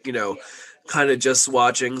like, kind of just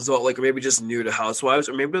watching, so like maybe just new to Housewives,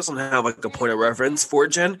 or maybe doesn't have like a point of reference for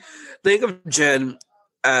Jen, think of Jen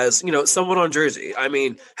as someone on Jersey. I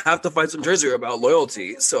mean, half the fights on Jersey are about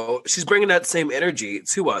loyalty, so she's bringing that same energy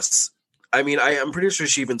to us. I mean, I'm pretty sure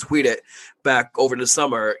she even tweeted back over the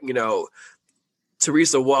summer,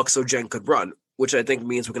 Teresa walked so Jen could run, which I think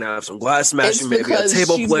means we're gonna have some glass smashing, maybe a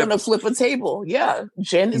table she's flip. Gonna flip a table. Yeah,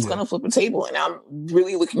 Jen is gonna flip a table, and I'm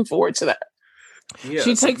really looking forward to that. Yeah,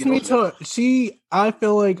 she takes me to I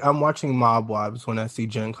feel like I'm watching Mob Wives when I see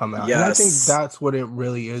Jen come out. Yes. And I think that's what it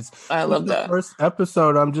really is. I love that. The first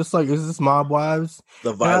episode, I'm just like, is this Mob Wives?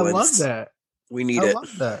 The violence. And I love that. We need it. I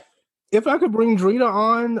love that. If I could bring Drita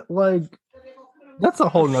on, like, that's a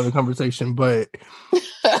whole nother conversation, but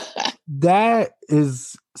that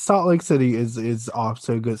is Salt Lake City is off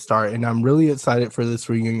to a good start, and I'm really excited for this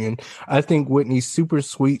reunion. I think Whitney's super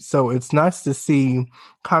sweet, so it's nice to see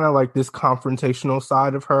kind of like this confrontational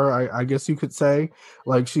side of her, I guess you could say.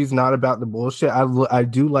 Like, she's not about the bullshit. I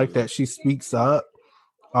do like that she speaks up.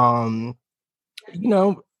 I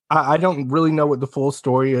don't really know what the full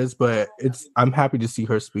story is, but I'm happy to see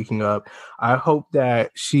her speaking up. I hope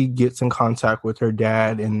that she gets in contact with her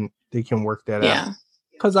dad and they can work that out.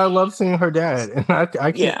 Because I love seeing her dad, and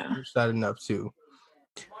I can't finish that enough too.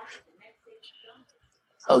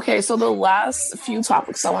 Okay, so the last few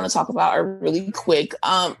topics I want to talk about are really quick.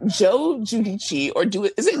 Joe Giudice,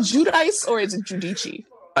 is it Giudice or is it Giudice?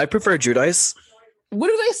 I prefer Giudice. What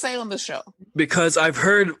do they say on the show? Because I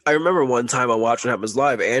remember one time I watched What Happens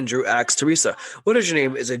Live, Andrew asked Teresa, what is your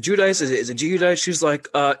name? Is it Giudice? Is it Giudice? She's like,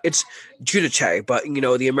 it's Giudice, but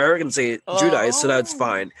the Americans say Giudice, so that's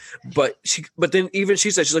fine. But then even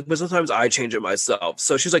she said, she's like, but sometimes I change it myself.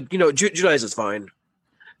 So she's like, Giudice is fine.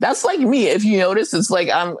 That's like me. If you notice, it's like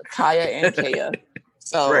I'm Kaya and Kaya.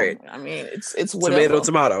 So right. I mean, it's whatever.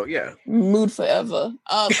 Tomato. Yeah. Mood forever.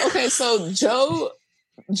 Okay, so Joe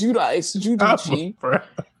Judice.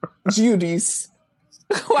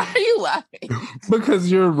 Why are you laughing?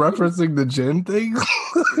 Because you're referencing the gin thing.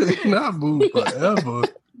 Not mood forever.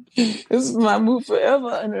 This is my mood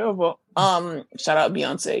forever and ever. Shout out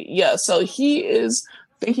Beyonce. Yeah, so he is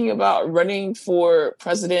thinking about running for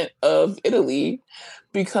president of Italy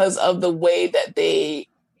because of the way that they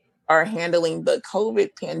are handling the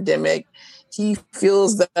COVID pandemic. He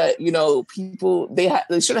feels that, you know, people, they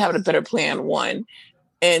should have had a better plan, one.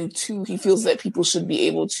 And two, he feels that people should be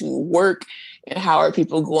able to work. And how are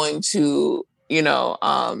people going to, you know,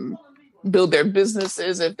 build their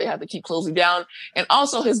businesses if they have to keep closing down? And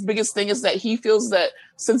also his biggest thing is that he feels that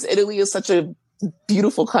since Italy is such a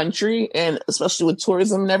beautiful country, and especially with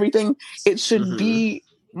tourism and everything, it should be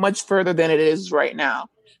much further than it is right now.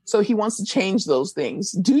 So he wants to change those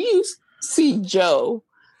things. Do you see Joe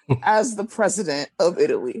as the president of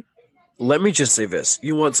Italy? Let me just say this.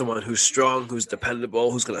 You want someone who's strong, who's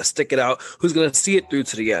dependable, who's going to stick it out, who's going to see it through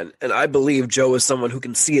to the end. And I believe Joe is someone who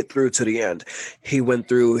can see it through to the end. He went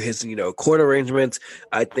through his, you know, court arrangements.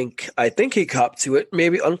 I think he copped to it,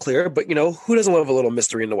 maybe unclear, but, you know, who doesn't love a little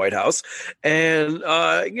mystery in the White House? And,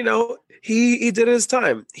 you know, he did his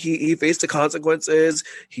time. He faced the consequences.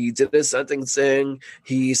 He did his sentencing.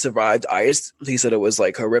 He survived ICE. He said it was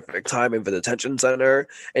like horrific time in the detention center.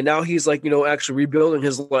 And now he's like, you know, actually rebuilding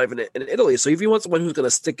his life in Italy. So if you want someone who's going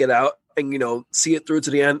to stick it out and, you know, see it through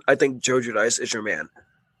to the end, I think Joe Giudice is your man.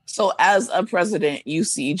 So as a president, you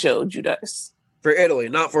see Joe Giudice. For Italy,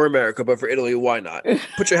 not for America, but for Italy, why not?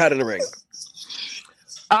 Put your hat in the ring.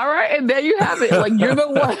 All right, and there you have it. Like, you're the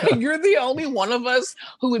one, you're the only one of us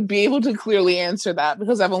who would be able to clearly answer that,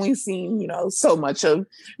 because I've only seen, you know, so much of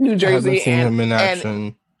New Jersey. I haven't seen him in action.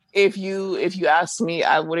 And if you ask me,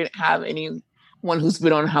 I wouldn't have anyone who's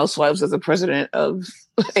been on Housewives as a president of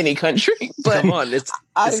any country. But come on,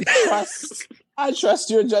 I trust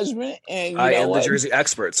your judgment, and I am the Jersey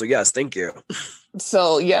expert. So yes, thank you.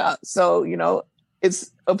 So yeah, so you know, it's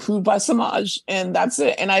approved by Semajh, and that's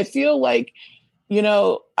it. And I feel like, you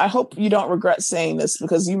know, I hope you don't regret saying this,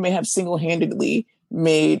 because you may have single-handedly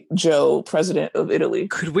made Joe president of Italy.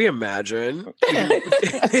 Could we imagine?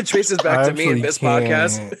 It traces back to me in this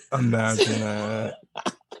podcast. Imagine that.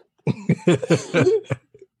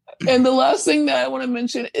 And the last thing that I want to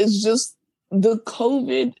mention is just the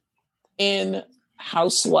COVID in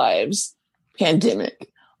Housewives pandemic.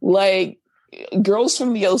 Like, girls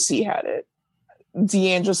from the OC had it.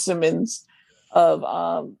 Deandra Simmons of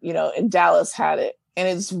you know, in Dallas had it, and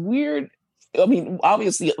it's weird. I mean,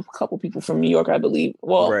 obviously a couple people from New York, I believe.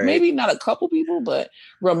 Well, right. Maybe not a couple people, but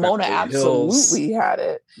Ramona absolutely had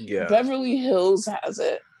it. Yeah. Beverly Hills has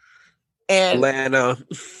it. And Atlanta.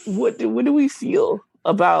 What do we feel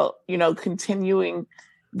about, you know, continuing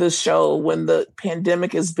the show when the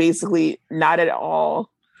pandemic is basically not at all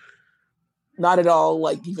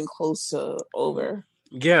like even close to over?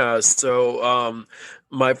 Yeah, so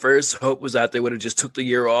my first hope was that they would have just took the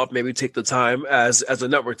year off, maybe take the time as a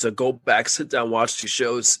network to go back, sit down, watch these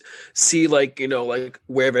shows, see, like, you know, like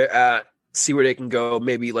where they're at, see where they can go,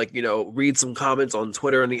 maybe, like, you know, read some comments on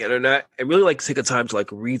Twitter and the internet, and really, like, take a time to, like,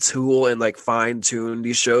 retool and, like, fine tune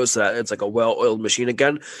these shows so that it's like a well-oiled machine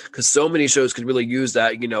again, because so many shows could really use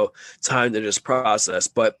that, you know, time to just process,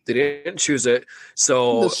 but they didn't choose it.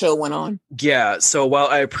 So the show went on. Yeah, so while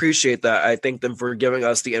I appreciate that, I thank them for giving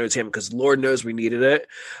us the entertainment, because Lord knows we needed it.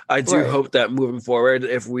 I do hope that moving forward,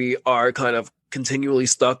 if we are kind of continually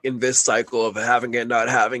stuck in this cycle of having it, not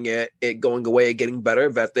having it, it going away, getting better,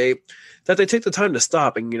 that they take the time to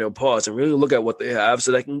stop and, you know, pause and really look at what they have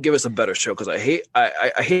so they can give us a better show. Because I hate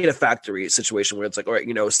a factory situation where it's like, all right,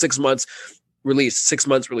 you know, 6 months release, 6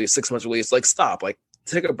 months release, 6 months release. Like, stop, like,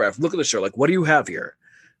 take a breath, look at the show, like, what do you have here?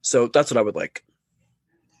 So that's what I would like.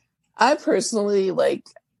 I personally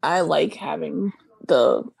I like having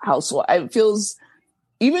the housewife. It feels,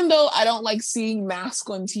 even though I don't like seeing masks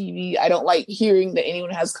on TV, I don't like hearing that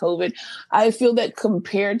anyone has COVID. I feel that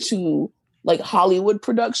compared to like Hollywood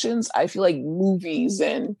productions, I feel like movies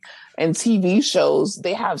and TV shows,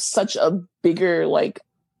 they have such a bigger like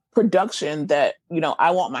production that, you know,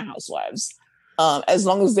 I want my housewives, as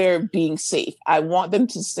long as they're being safe. I want them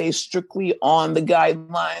to stay strictly on the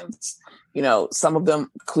guidelines. You know, some of them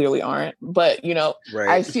clearly aren't, but, you know,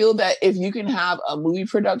 I feel that if you can have a movie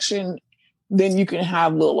production, then you can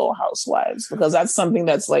have Little Old Housewives, because that's something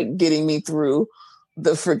that's like getting me through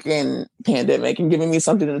the freaking pandemic and giving me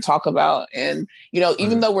something to talk about. And, you know,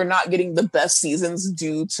 even though we're not getting the best seasons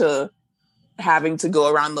due to having to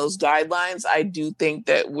go around those guidelines, I do think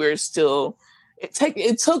that we're still.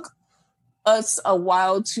 It took us a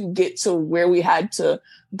while to get to where we had to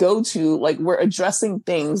go to. Like, we're addressing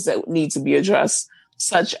things that need to be addressed,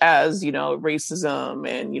 such as, racism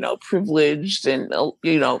and, privileged and,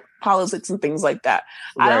 politics and things like that.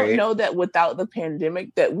 Right. I don't know that without the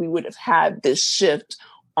pandemic that we would have had this shift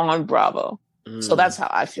on Bravo. So that's how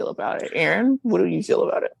I feel about it. Aaron, what do you feel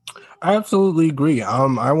about it? I absolutely agree.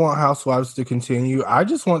 I want Housewives to continue. I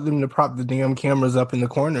just want them to prop the damn cameras up in the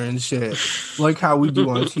corner and shit, like how we do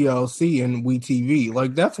on TLC and WeTV.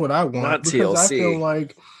 Like, that's what I want. Not because TLC. I feel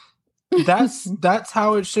like that's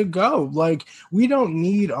how it should go. Like, we don't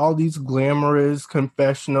need all these glamorous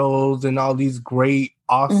confessionals and all these great,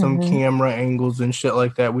 awesome camera angles and shit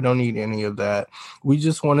like that. We don't need any of that. We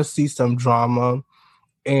just want to see some drama,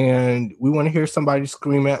 and we want to hear somebody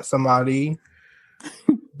scream at somebody.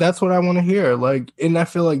 That's what I want to hear. Like, and I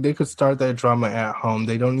feel like they could start that drama at home.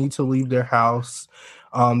 They don't need to leave their house.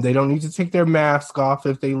 They don't need to take their mask off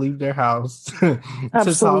if they leave their house to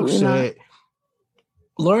talk shit.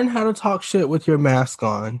 Learn how to talk shit with your mask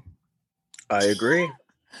on. I agree.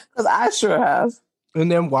 Because I sure have.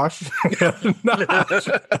 And then wash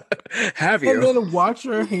Have you? And then wash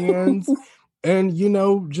your hands. And,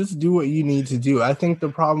 just do what you need to do. I think the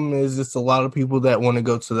problem is it's a lot of people that want to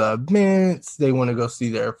go to the events. They want to go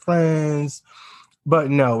see their friends.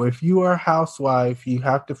 But no, if you are a housewife, you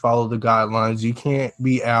have to follow the guidelines. You can't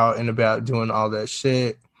be out and about doing all that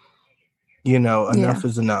shit. Enough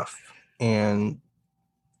is enough. And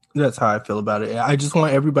that's how I feel about it. I just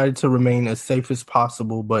want everybody to remain as safe as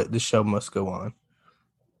possible, but the show must go on.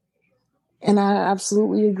 And I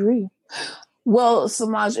absolutely agree. Well,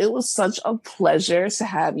 Semajh, it was such a pleasure to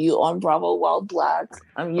have you on Bravo While Black.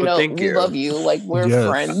 We love you. Like, we're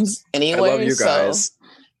friends anyway. I love you guys. So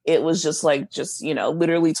it was just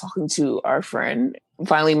literally talking to our friend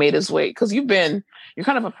finally made his way. Because you're kind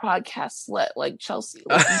of a podcast slut like Chelsea.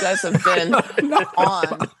 Like, you guys have been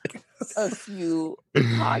on a few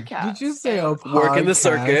podcasts. Did you say a working the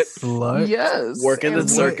circuit? Slut? Yes. Working the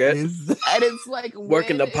circuit. And it's like,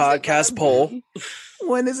 working the podcast poll.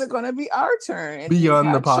 When is it going to be our turn? And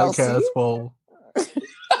Beyond the podcast poll.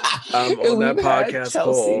 I'm on that podcast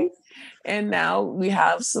poll. And now we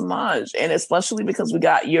have Semajh. And especially because we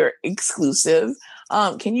got your exclusive.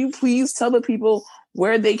 Can you please tell the people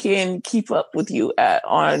where they can keep up with you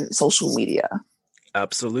on social media?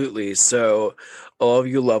 Absolutely. So all of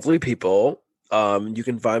you lovely people, you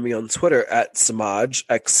can find me on Twitter at Semajh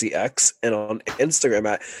XCX and on Instagram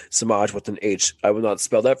at Semajh with an H. I will not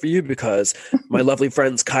spell that for you because my lovely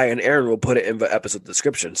friends Kai and Aaron will put it in the episode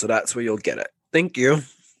description. So that's where you'll get it. Thank you.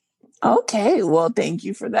 Okay. Well, thank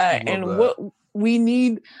you for that. And what we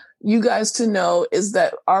need you guys to know is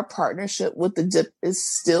that our partnership with the Dip is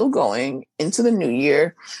still going into the new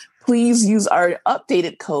year. Please use our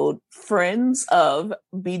updated code Friends of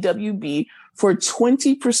BWB for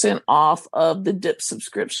 20% off of the Dip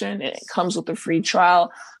subscription, and it comes with a free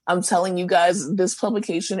trial. I'm telling you guys, this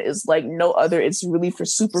publication is like no other. It's really for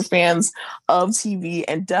super fans of TV,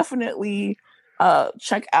 and definitely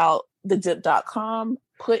check out thedip.com.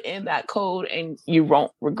 Put in that code, and you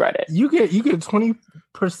won't regret it. You get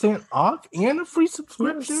 20% off and a free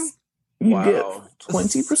subscription. You get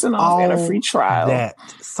 20% off and a free trial.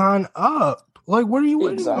 Sign up. Like, what are you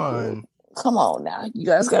waiting on? Come on now. You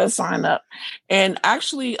guys got to sign up. And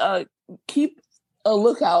actually, keep a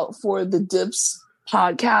lookout for the Dips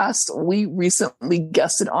podcast. We recently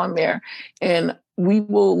guested on there, and we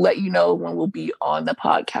will let you know when we'll be on the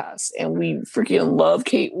podcast. And we freaking love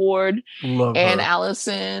Kate Ward and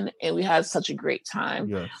Allison, and we had such a great time.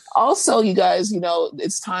 Yes. Also, you guys,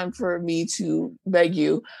 it's time for me to beg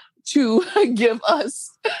you to give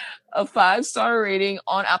us a 5-star rating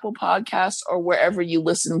on Apple Podcasts or wherever you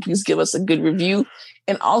listen. Please give us a good review,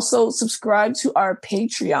 and also subscribe to our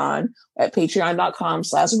Patreon at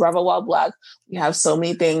patreon.com/Bravo While Black. We have so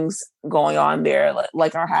many things going on there,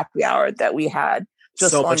 like our happy hour that we had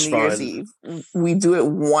just on New Year's Eve. We do it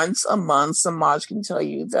once a month. Semajh can tell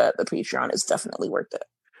you that the Patreon is definitely worth it.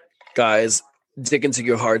 Guys, dig into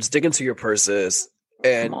your hearts, dig into your purses.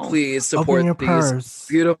 And please support these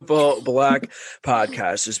beautiful Black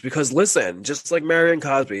podcasters, because listen, just like Marion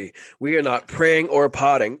Cosby, we are not praying or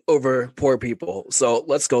potting over poor people. So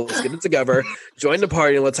let's go. Let's get it together. Join the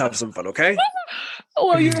party and let's have some fun, okay?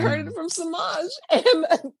 Well, you heard it from Semajh.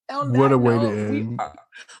 And on what a way note, to end.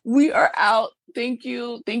 We are out. Thank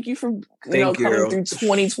you for coming through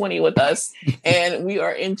 2020 with us. And we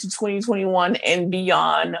are into 2021 and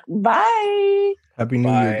beyond. Bye. Happy New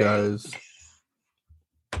Year, guys.